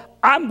 No,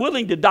 I'm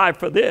willing to die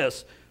for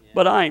this,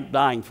 but I ain't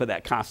dying for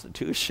that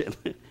Constitution.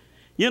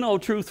 You know,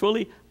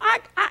 truthfully, I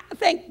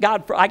thank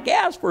God for, I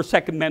guess, for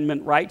Second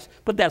Amendment rights,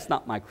 but that's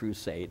not my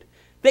crusade.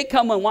 They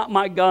come and want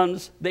my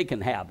guns, they can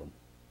have them.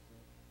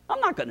 I'm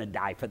not going to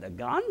die for the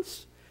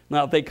guns.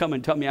 Now, if they come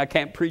and tell me I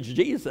can't preach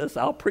Jesus,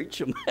 I'll preach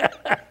them.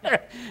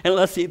 And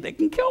let's see if they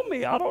can kill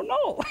me. I don't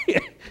know.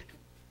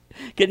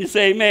 Can you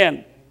say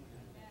amen?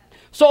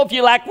 So if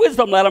you lack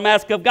wisdom, let him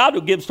ask of God,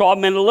 who gives to all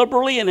men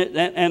liberally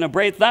and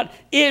upbraideth not.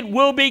 It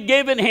will be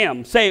given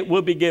him. Say it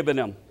will be given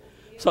him.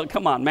 So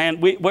come on,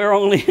 man. We're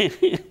only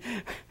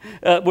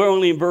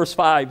in verse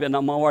 5, and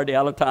I'm already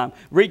out of time.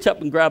 Reach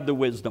up and grab the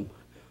wisdom.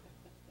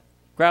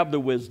 Grab the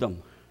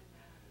wisdom.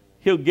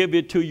 He'll give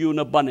it to you in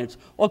abundance.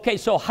 Okay,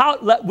 so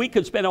we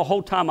could spend a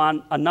whole time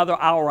on another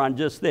hour on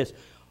just this.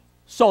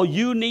 So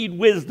you need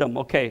wisdom.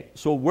 Okay,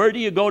 so where do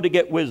you go to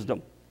get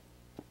wisdom?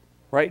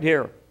 Right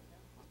here.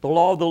 The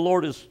law of the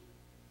Lord is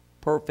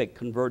perfect,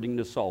 converting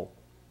the soul.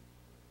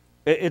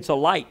 It's a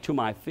light to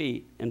my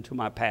feet and to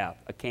my path,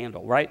 a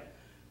candle, right?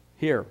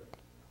 Here.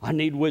 I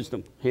need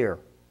wisdom. Here.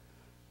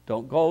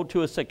 Don't go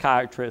to a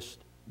psychiatrist.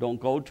 Don't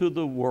go to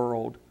the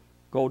world.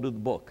 Go to the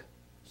book.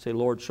 Say,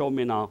 Lord, show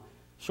me now.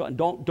 So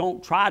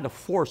don't try to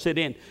force it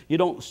in. You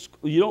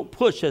don't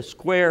push a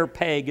square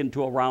peg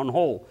into a round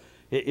hole.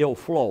 It'll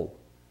flow.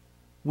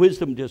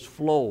 Wisdom just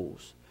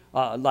flows.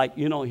 Like,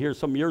 you know, here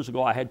some years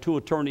ago, I had 2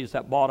 attorneys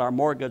that bought our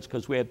mortgage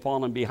because we had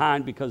fallen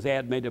behind because they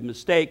had made a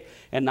mistake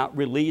and not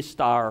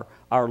released our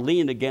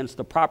lien against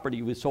the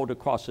property we sold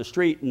across the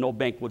street, and no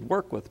bank would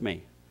work with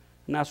me.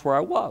 And that's where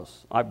I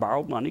was. I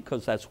borrowed money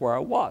because that's where I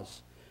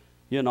was.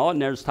 You know,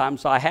 and there's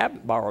times I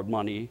haven't borrowed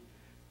money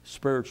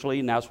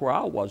spiritually, and that's where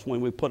I was when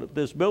we put up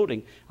this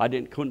building. I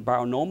couldn't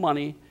borrow no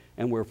money,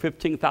 and we were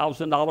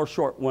 $15,000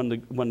 short when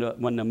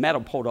the metal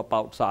pulled up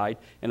outside,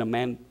 and a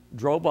man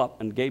drove up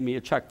and gave me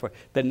a check for it.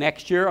 The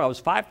next year I was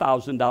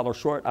 $5,000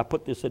 short. I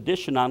put this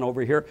addition on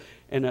over here,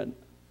 and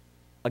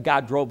a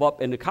guy drove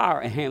up in the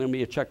car and handed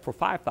me a check for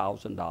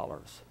 $5,000.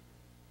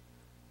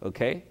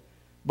 Okay?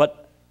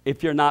 But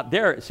if you're not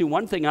there, see,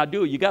 one thing I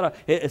do,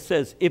 it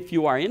says, if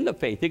you are in the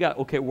faith, you got,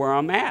 okay, where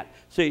I'm at.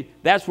 See,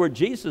 that's where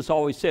Jesus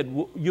always said,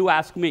 you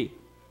ask me.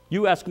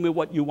 You ask me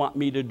what you want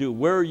me to do.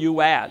 Where are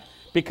you at?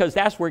 Because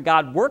that's where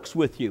God works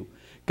with you.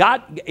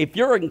 God, if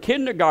you're in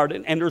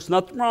kindergarten, and there's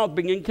nothing wrong with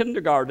being in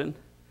kindergarten,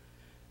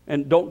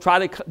 and don't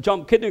try to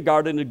jump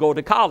kindergarten and go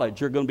to college.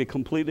 You're going to be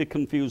completely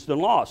confused and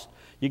lost.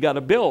 You got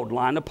to build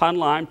line upon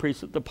line,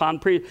 precept upon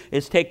precept.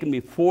 It's taken me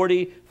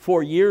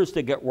 44 years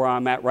to get where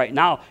I'm at right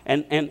now.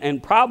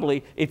 And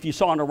probably, if you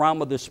saw in the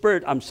realm of the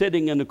Spirit, I'm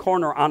sitting in the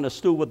corner on a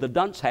stool with a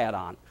dunce hat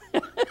on.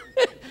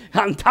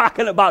 I'm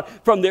talking about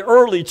from the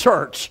early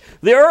church.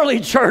 The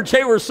early church,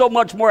 they were so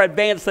much more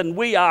advanced than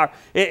we are.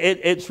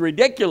 It's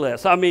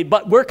ridiculous. I mean,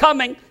 but we're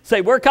coming.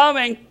 Say, we're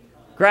coming.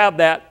 Grab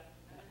that.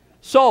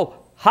 So,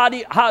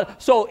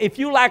 so if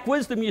you lack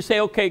wisdom, you say,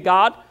 okay,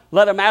 God,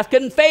 let him ask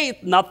in faith,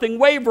 nothing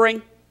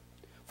wavering.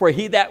 For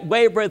he that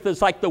wavereth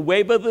is like the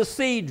wave of the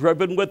sea,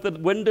 driven with the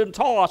wind and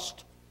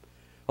tossed.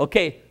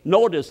 Okay,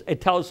 notice it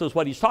tells us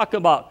what he's talking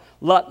about.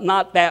 Let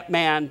not that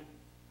man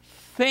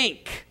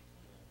think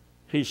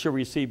he shall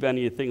receive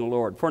anything of the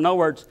Lord. For in other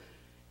words,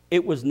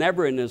 it was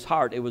never in his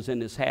heart, it was in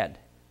his head.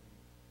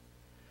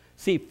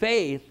 See,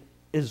 faith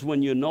is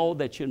when you know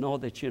that you know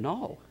that you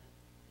know.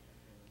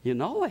 You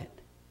know it.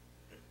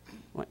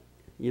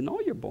 You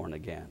know you're born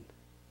again.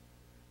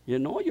 You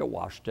know you're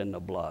washed in the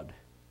blood.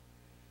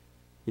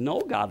 You know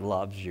God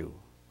loves you.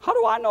 How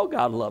do I know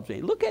God loves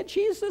me? Look at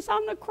Jesus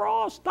on the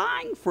cross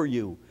dying for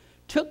you.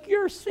 Took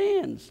your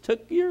sins,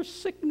 took your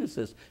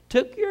sicknesses,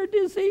 took your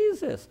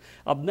diseases.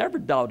 I've never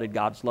doubted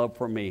God's love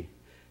for me.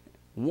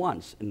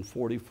 Once in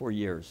 44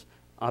 years,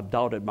 I've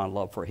doubted my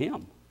love for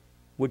him,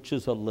 which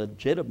is a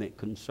legitimate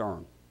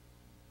concern.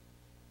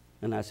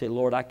 And I say,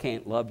 Lord, I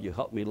can't love you.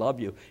 Help me love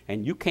you.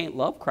 And you can't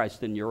love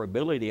Christ in your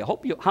ability. How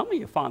many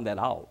of you found that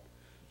out?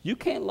 You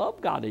can't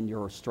love God in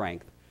your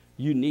strength.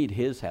 You need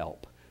his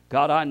help.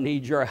 God, I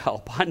need your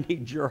help. I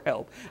need your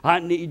help. I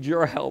need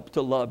your help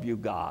to love you,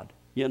 God.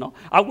 You know,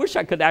 I wish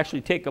I could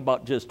actually take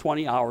about just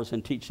 20 hours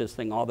and teach this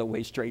thing all the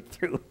way straight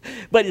through.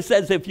 But it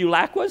says, if you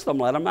lack wisdom,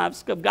 let him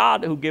ask of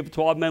God, who giveth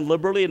to all men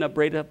liberally and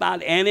upbraideth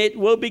not, and it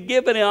will be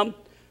given him.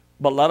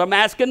 But let him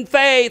ask in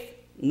faith,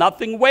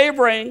 nothing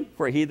wavering,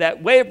 for he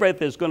that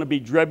wavereth is going to be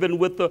driven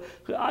with the,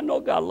 I know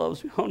God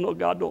loves me. Oh, no,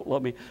 God don't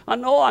love me. I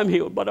know I'm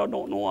healed, but I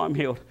don't know I'm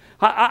healed.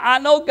 I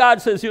know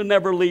God says he'll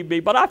never leave me,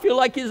 but I feel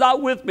like he's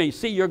out with me.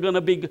 See, you're going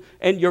to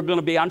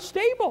be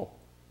unstable.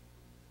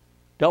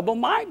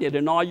 Double-minded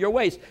in all your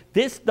ways.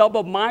 This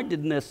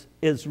double-mindedness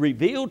is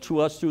revealed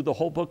to us through the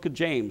whole book of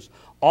James,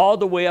 all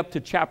the way up to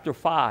chapter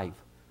 5,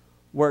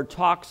 where it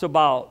talks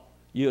about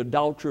you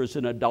adulterers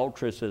and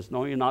adulteresses.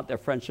 Know ye not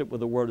that friendship with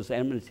the world is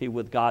enmity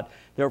with God?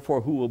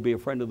 Therefore, who will be a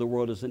friend of the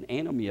world is an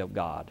enemy of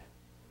God.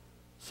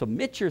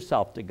 Submit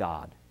yourself to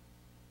God.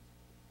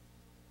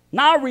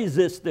 Now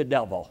resist the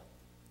devil,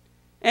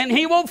 and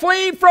he will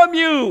flee from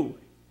you.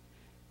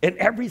 In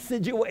every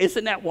situation,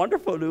 isn't that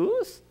wonderful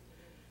news?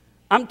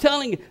 I'm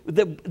telling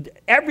you,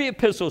 every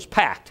epistle is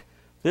packed.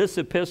 This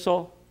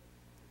epistle,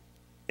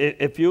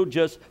 if you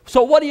just...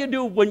 So what do you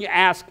do when you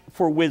ask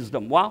for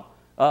wisdom? Well,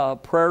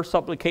 prayer,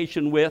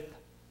 supplication with.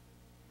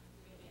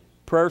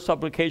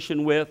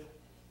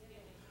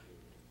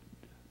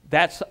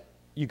 That's,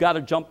 you got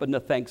to jump into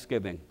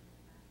thanksgiving.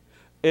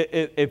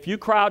 If you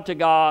cry out to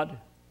God,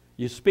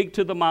 you speak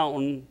to the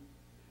mountain,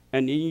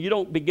 and you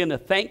don't begin to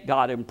thank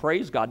God and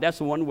praise God, that's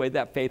the one way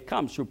that faith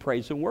comes, through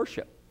praise and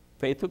worship.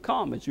 Faith will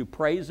come as you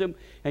praise him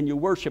and you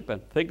worship him.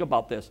 Think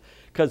about this.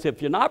 Because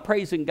if you're not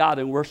praising God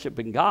and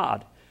worshiping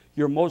God,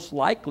 you're most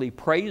likely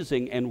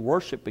praising and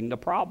worshiping the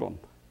problem.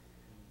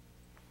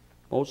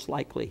 Most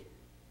likely.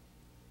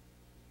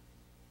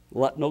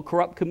 Let no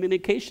corrupt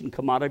communication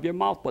come out of your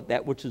mouth, but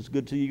that which is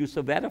good to the use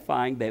of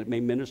edifying, that it may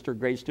minister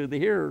grace to the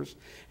hearers.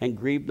 And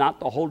grieve not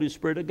the Holy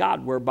Spirit of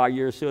God, whereby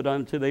you are sealed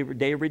unto the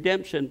day of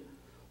redemption.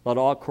 Let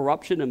all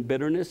corruption and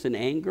bitterness and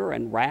anger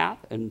and wrath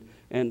and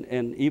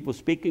evil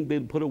speaking be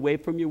put away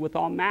from you with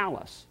all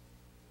malice.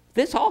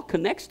 This all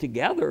connects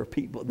together,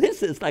 people.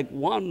 This is like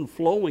one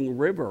flowing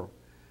river.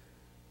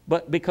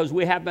 But because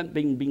we haven't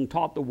been being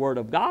taught the Word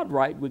of God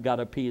right, we got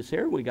a piece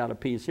here, we got a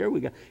piece here.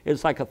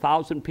 It's like a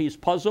 1,000-piece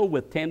puzzle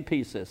with 10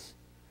 pieces.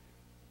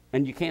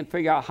 And you can't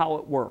figure out how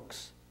it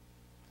works.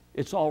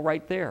 It's all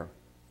right there.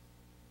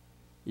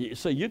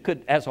 So you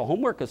could, as a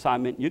homework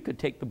assignment, you could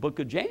take the book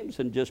of James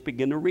and just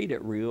begin to read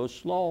it real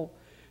slow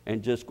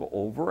and just go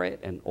over it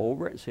and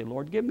say,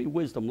 Lord, give me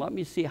wisdom. Let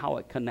me see how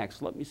it connects.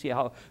 Let me see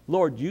how,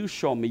 Lord, you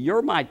show me.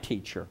 You're my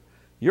teacher.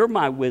 You're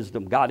my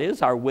wisdom. God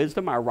is our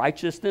wisdom, our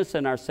righteousness,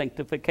 and our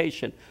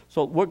sanctification.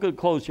 So we're going to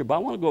close here, but I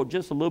want to go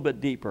just a little bit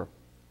deeper.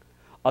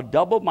 A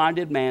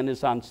double-minded man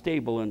is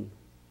unstable in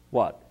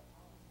what?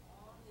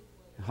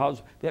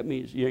 That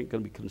means you ain't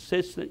going to be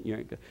consistent.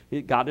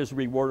 God is a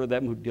rewarder of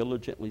them who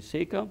diligently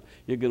seek Him.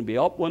 You're going to be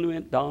up one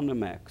minute, down the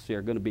next.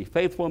 You're going to be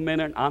faithful a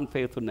minute,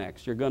 unfaithful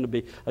next. You're going to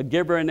be a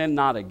giver and then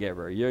not a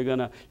giver. You're going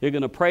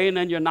to pray and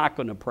then you're not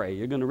going to pray.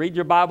 You're going to read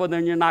your Bible and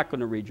then you're not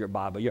going to read your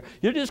Bible.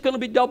 You're just going to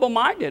be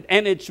double-minded,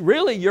 and it's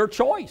really your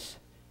choice.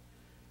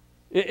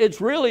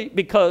 It's really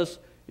because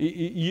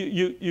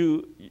here's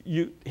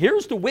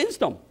the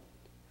wisdom.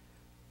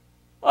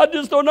 I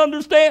just don't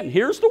understand.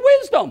 Here's the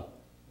wisdom.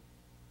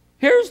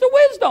 Here's the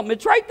wisdom.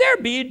 It's right there.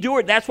 Be ye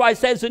doers. That's why it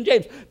says in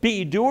James, be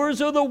ye doers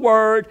of the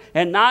word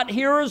and not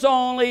hearers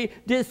only,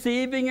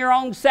 deceiving your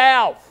own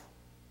self.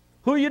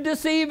 Who are you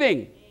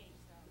deceiving?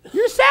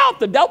 Yourself.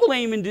 The devil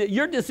ain't even,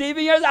 you're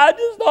deceiving yourself. I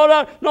just don't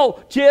know.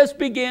 No, just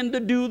begin to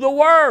do the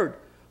word.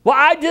 Well,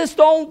 I just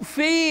don't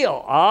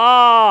feel.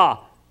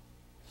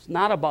 It's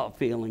not about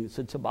feelings.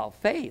 It's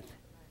about faith.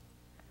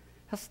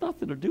 It has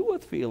nothing to do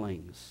with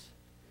feelings.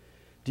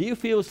 Do you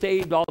feel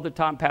saved all the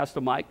time, Pastor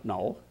Mike?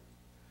 No.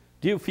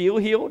 Do you feel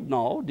healed?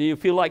 No. Do you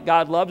feel like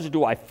God loves you?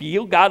 Do I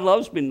feel God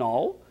loves me?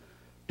 No.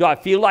 Do I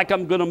feel like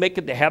I'm going to make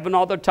it to heaven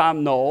all the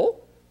time? No.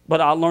 But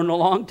I learned a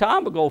long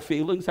time ago,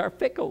 feelings are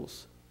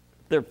fickles.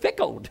 They're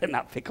fickle. They're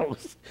not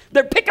fickles.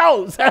 They're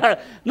pickles.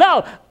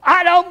 No,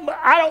 I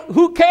don't.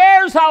 Who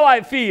cares how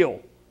I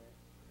feel?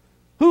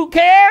 Who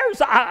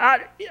cares?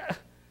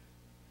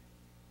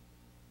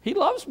 He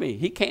loves me.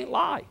 He can't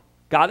lie.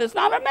 God is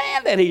not a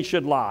man that he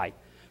should lie.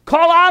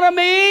 Call unto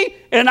me,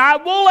 and I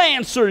will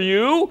answer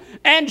you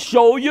and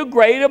show you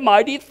great and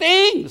mighty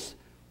things.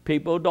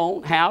 People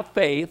don't have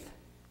faith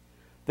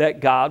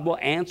that God will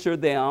answer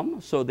them,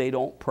 so they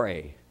don't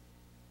pray.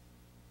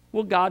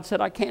 Well, God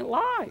said, I can't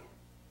lie.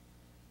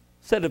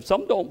 Said, if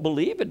some don't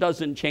believe, it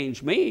doesn't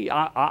change me.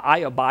 I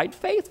abide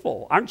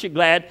faithful. Aren't you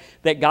glad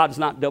that God's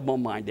not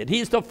double-minded?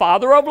 He's the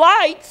Father of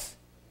lights.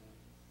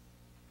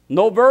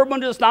 No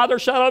vermin is neither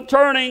shall of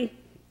turning.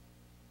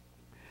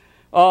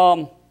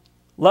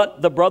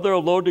 Let the brother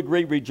of low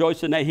degree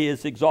rejoice in that he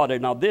is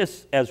exalted. Now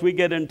this, as we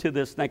get into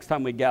this next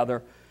time we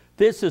gather,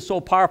 this is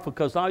so powerful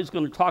because now he's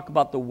going to talk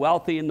about the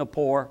wealthy and the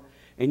poor.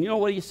 And you know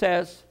what he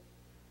says?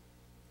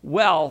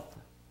 Wealth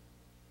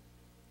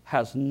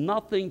has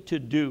nothing to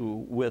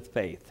do with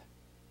faith.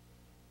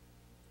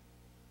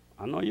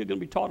 I know you're going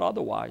to be taught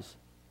otherwise.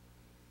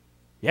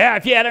 Yeah,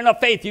 if you had enough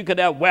faith, you could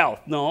have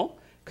wealth. No,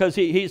 because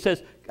he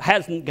says,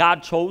 hasn't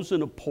God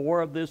chosen the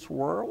poor of this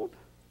world?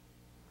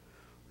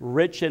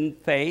 Rich in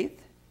faith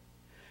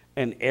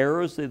and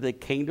heirs of the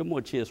kingdom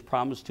which he has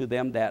promised to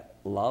them that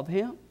love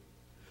him.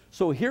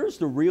 So here's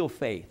the real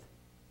faith.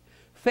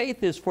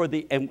 Faith is for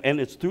the, and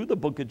it's through the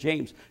book of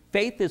James,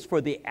 faith is for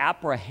the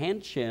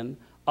apprehension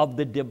of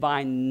the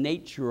divine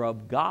nature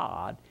of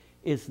God.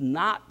 Is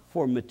not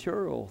for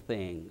material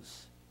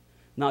things.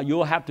 Now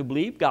you'll have to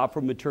believe God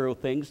for material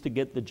things to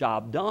get the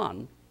job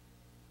done.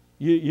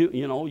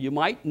 You know, you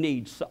might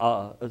need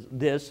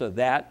this or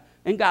that,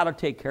 and God will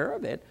take care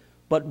of it.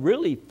 But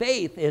really,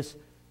 faith is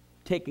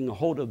taking a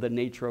hold of the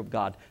nature of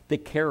God, the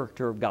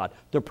character of God,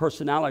 the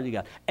personality of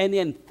God. And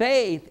then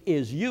faith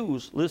is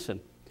used, listen,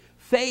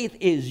 faith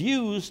is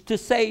used to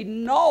say,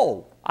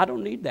 no, I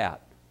don't need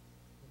that.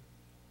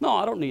 No,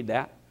 I don't need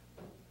that.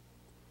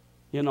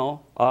 You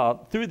know,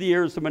 through the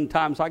years, there have been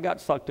times I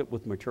got sucked up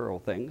with material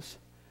things.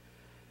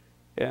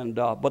 And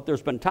but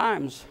there's been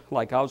times,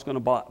 like I was going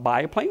to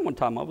buy a plane one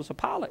time. I was a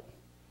pilot.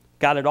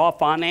 Got it all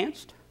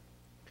financed.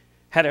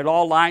 Had it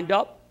all lined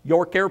up.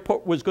 York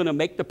Airport was going to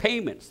make the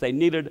payments. They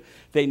needed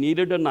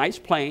a nice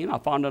plane. I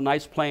found a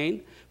nice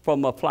plane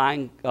from a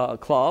flying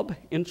club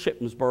in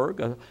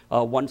Shippensburg,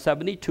 a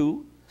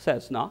 172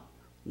 Cessna.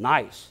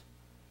 Nice.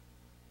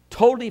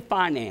 Totally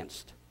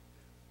financed.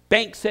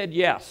 Bank said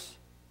yes.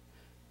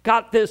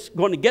 Got this,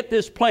 going to get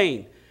this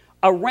plane.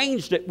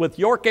 Arranged it with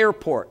York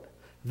Airport.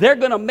 They're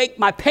going to make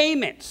my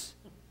payments.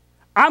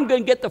 I'm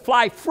going to get to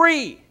fly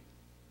free.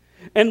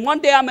 And one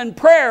day I'm in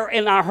prayer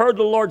and I heard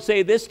the Lord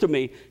say this to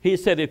me. He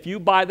said, if you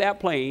buy that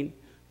plane,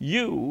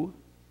 you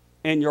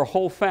and your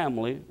whole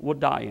family will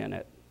die in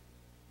it.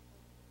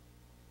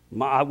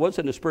 I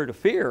wasn't in a spirit of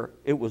fear.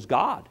 It was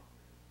God.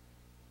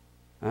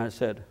 And I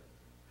said,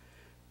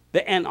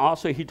 and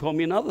also he told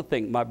me another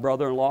thing. My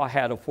brother-in-law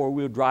had a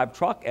four-wheel drive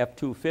truck,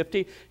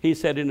 F-250. He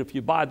said, and if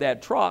you buy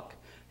that truck,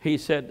 he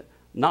said,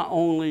 not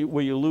only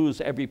will you lose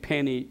every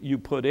penny you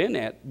put in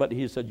it, but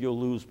he said you'll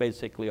lose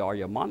basically all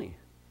your money.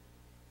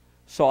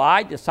 So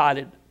I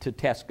decided to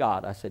test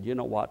God. I said, you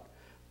know what?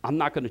 I'm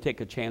not going to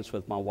take a chance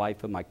with my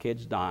wife and my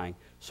kids dying.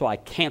 So I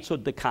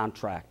canceled the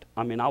contract.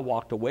 I mean, I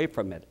walked away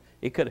from it.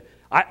 I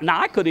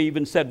could have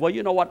even said, well,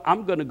 you know what?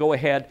 I'm going to go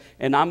ahead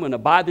and I'm going to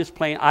buy this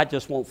plane. I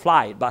just won't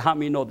fly it. But how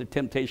many know the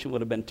temptation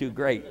would have been too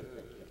great?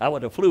 I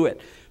would have flew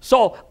it.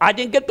 So I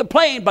didn't get the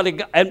plane,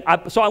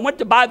 so I went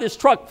to buy this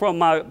truck from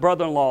my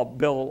brother-in-law,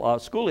 Bill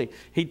Schooley.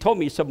 He told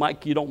me, he said,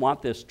 Mike, you don't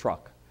want this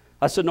truck.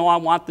 I said, no, I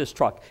want this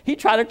truck. He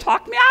tried to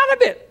talk me out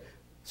of it.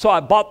 So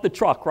I bought the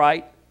truck,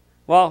 right?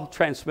 Well,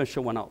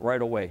 transmission went out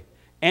right away.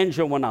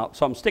 engine went out.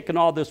 So I'm sticking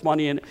all this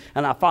money in,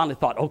 and I finally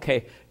thought,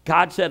 okay,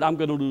 God said I'm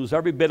going to lose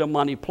every bit of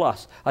money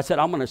plus. I said,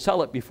 I'm going to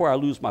sell it before I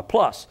lose my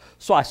plus.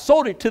 So I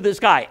sold it to this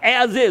guy,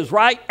 as is,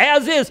 right?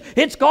 As is.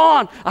 It's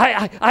gone.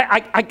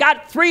 I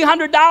got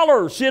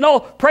 $300, you know,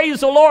 praise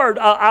the Lord,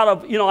 out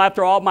of, you know,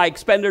 after all my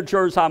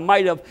expenditures, I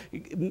might have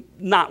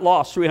not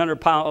lost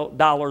 $300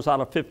 out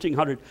of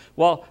 $1,500.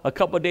 Well, a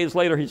couple of days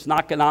later, he's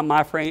knocking on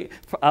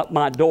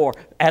my door,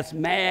 as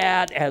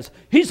mad as,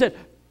 he said,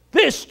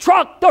 this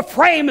truck, the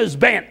frame is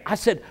bent. I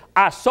said,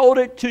 I sold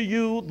it to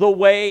you the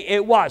way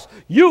it was.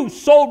 You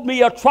sold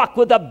me a truck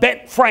with a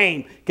bent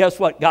frame. Guess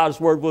what? God's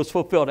word was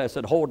fulfilled. I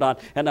said, hold on.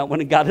 And I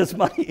went and got his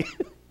money.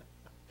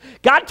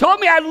 God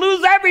told me I'd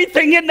lose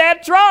everything in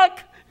that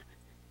truck.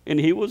 And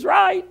he was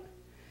right.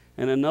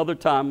 And another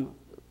time,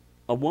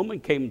 a woman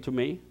came to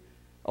me,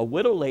 a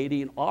widow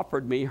lady, and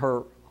offered me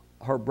her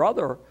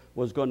brother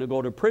was going to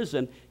go to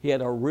prison. He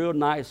had a real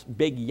nice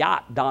big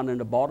yacht down in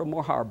the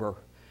Baltimore Harbor.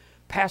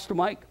 Pastor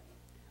Mike,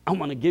 I'm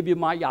going to give you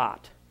my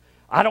yacht.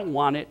 I don't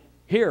want it.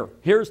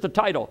 Here's the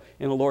title.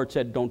 And the Lord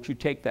said, don't you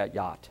take that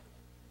yacht.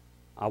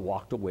 I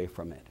walked away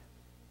from it.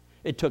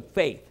 It took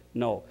faith.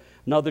 No.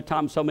 Another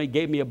time somebody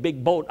gave me a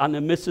big boat on the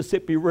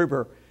Mississippi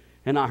River,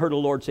 and I heard the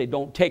Lord say,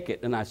 don't take it.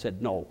 And I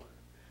said, no.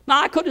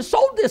 Now, I could have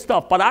sold this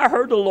stuff, but I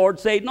heard the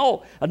Lord say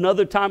no.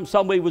 Another time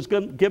somebody was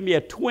going to give me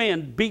a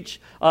twin beach,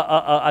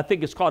 I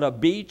think it's called a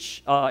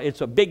beach.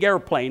 It's a big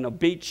airplane, a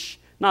beach,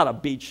 not a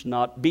beach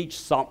nut, beach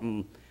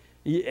something.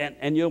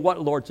 And you know what?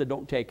 The Lord said,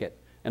 don't take it.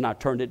 And I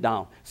turned it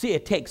down. See,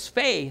 it takes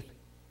faith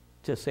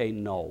to say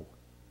no.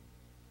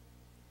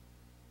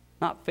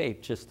 Not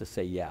faith just to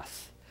say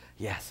yes.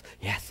 Yes,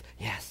 yes,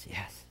 yes,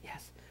 yes,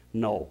 yes.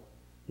 No,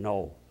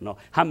 no, no.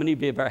 How many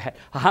of you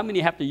how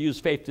many have to use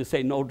faith to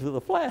say no to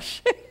the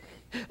flesh?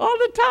 All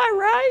the time,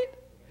 right?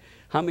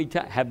 How many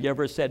times have you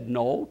ever said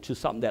no to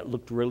something that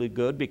looked really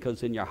good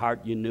because in your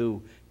heart you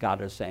knew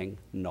God is saying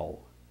no?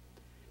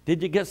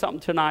 Did you get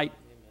something tonight?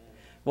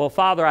 Well,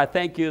 Father, I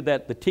thank you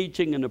that the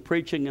teaching and the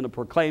preaching and the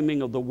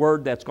proclaiming of the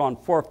word that's gone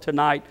forth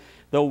tonight,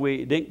 though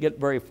we didn't get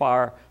very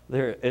far,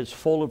 there is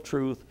full of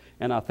truth.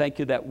 And I thank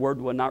you that word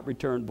will not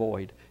return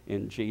void.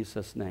 In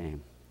Jesus'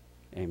 name,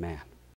 amen.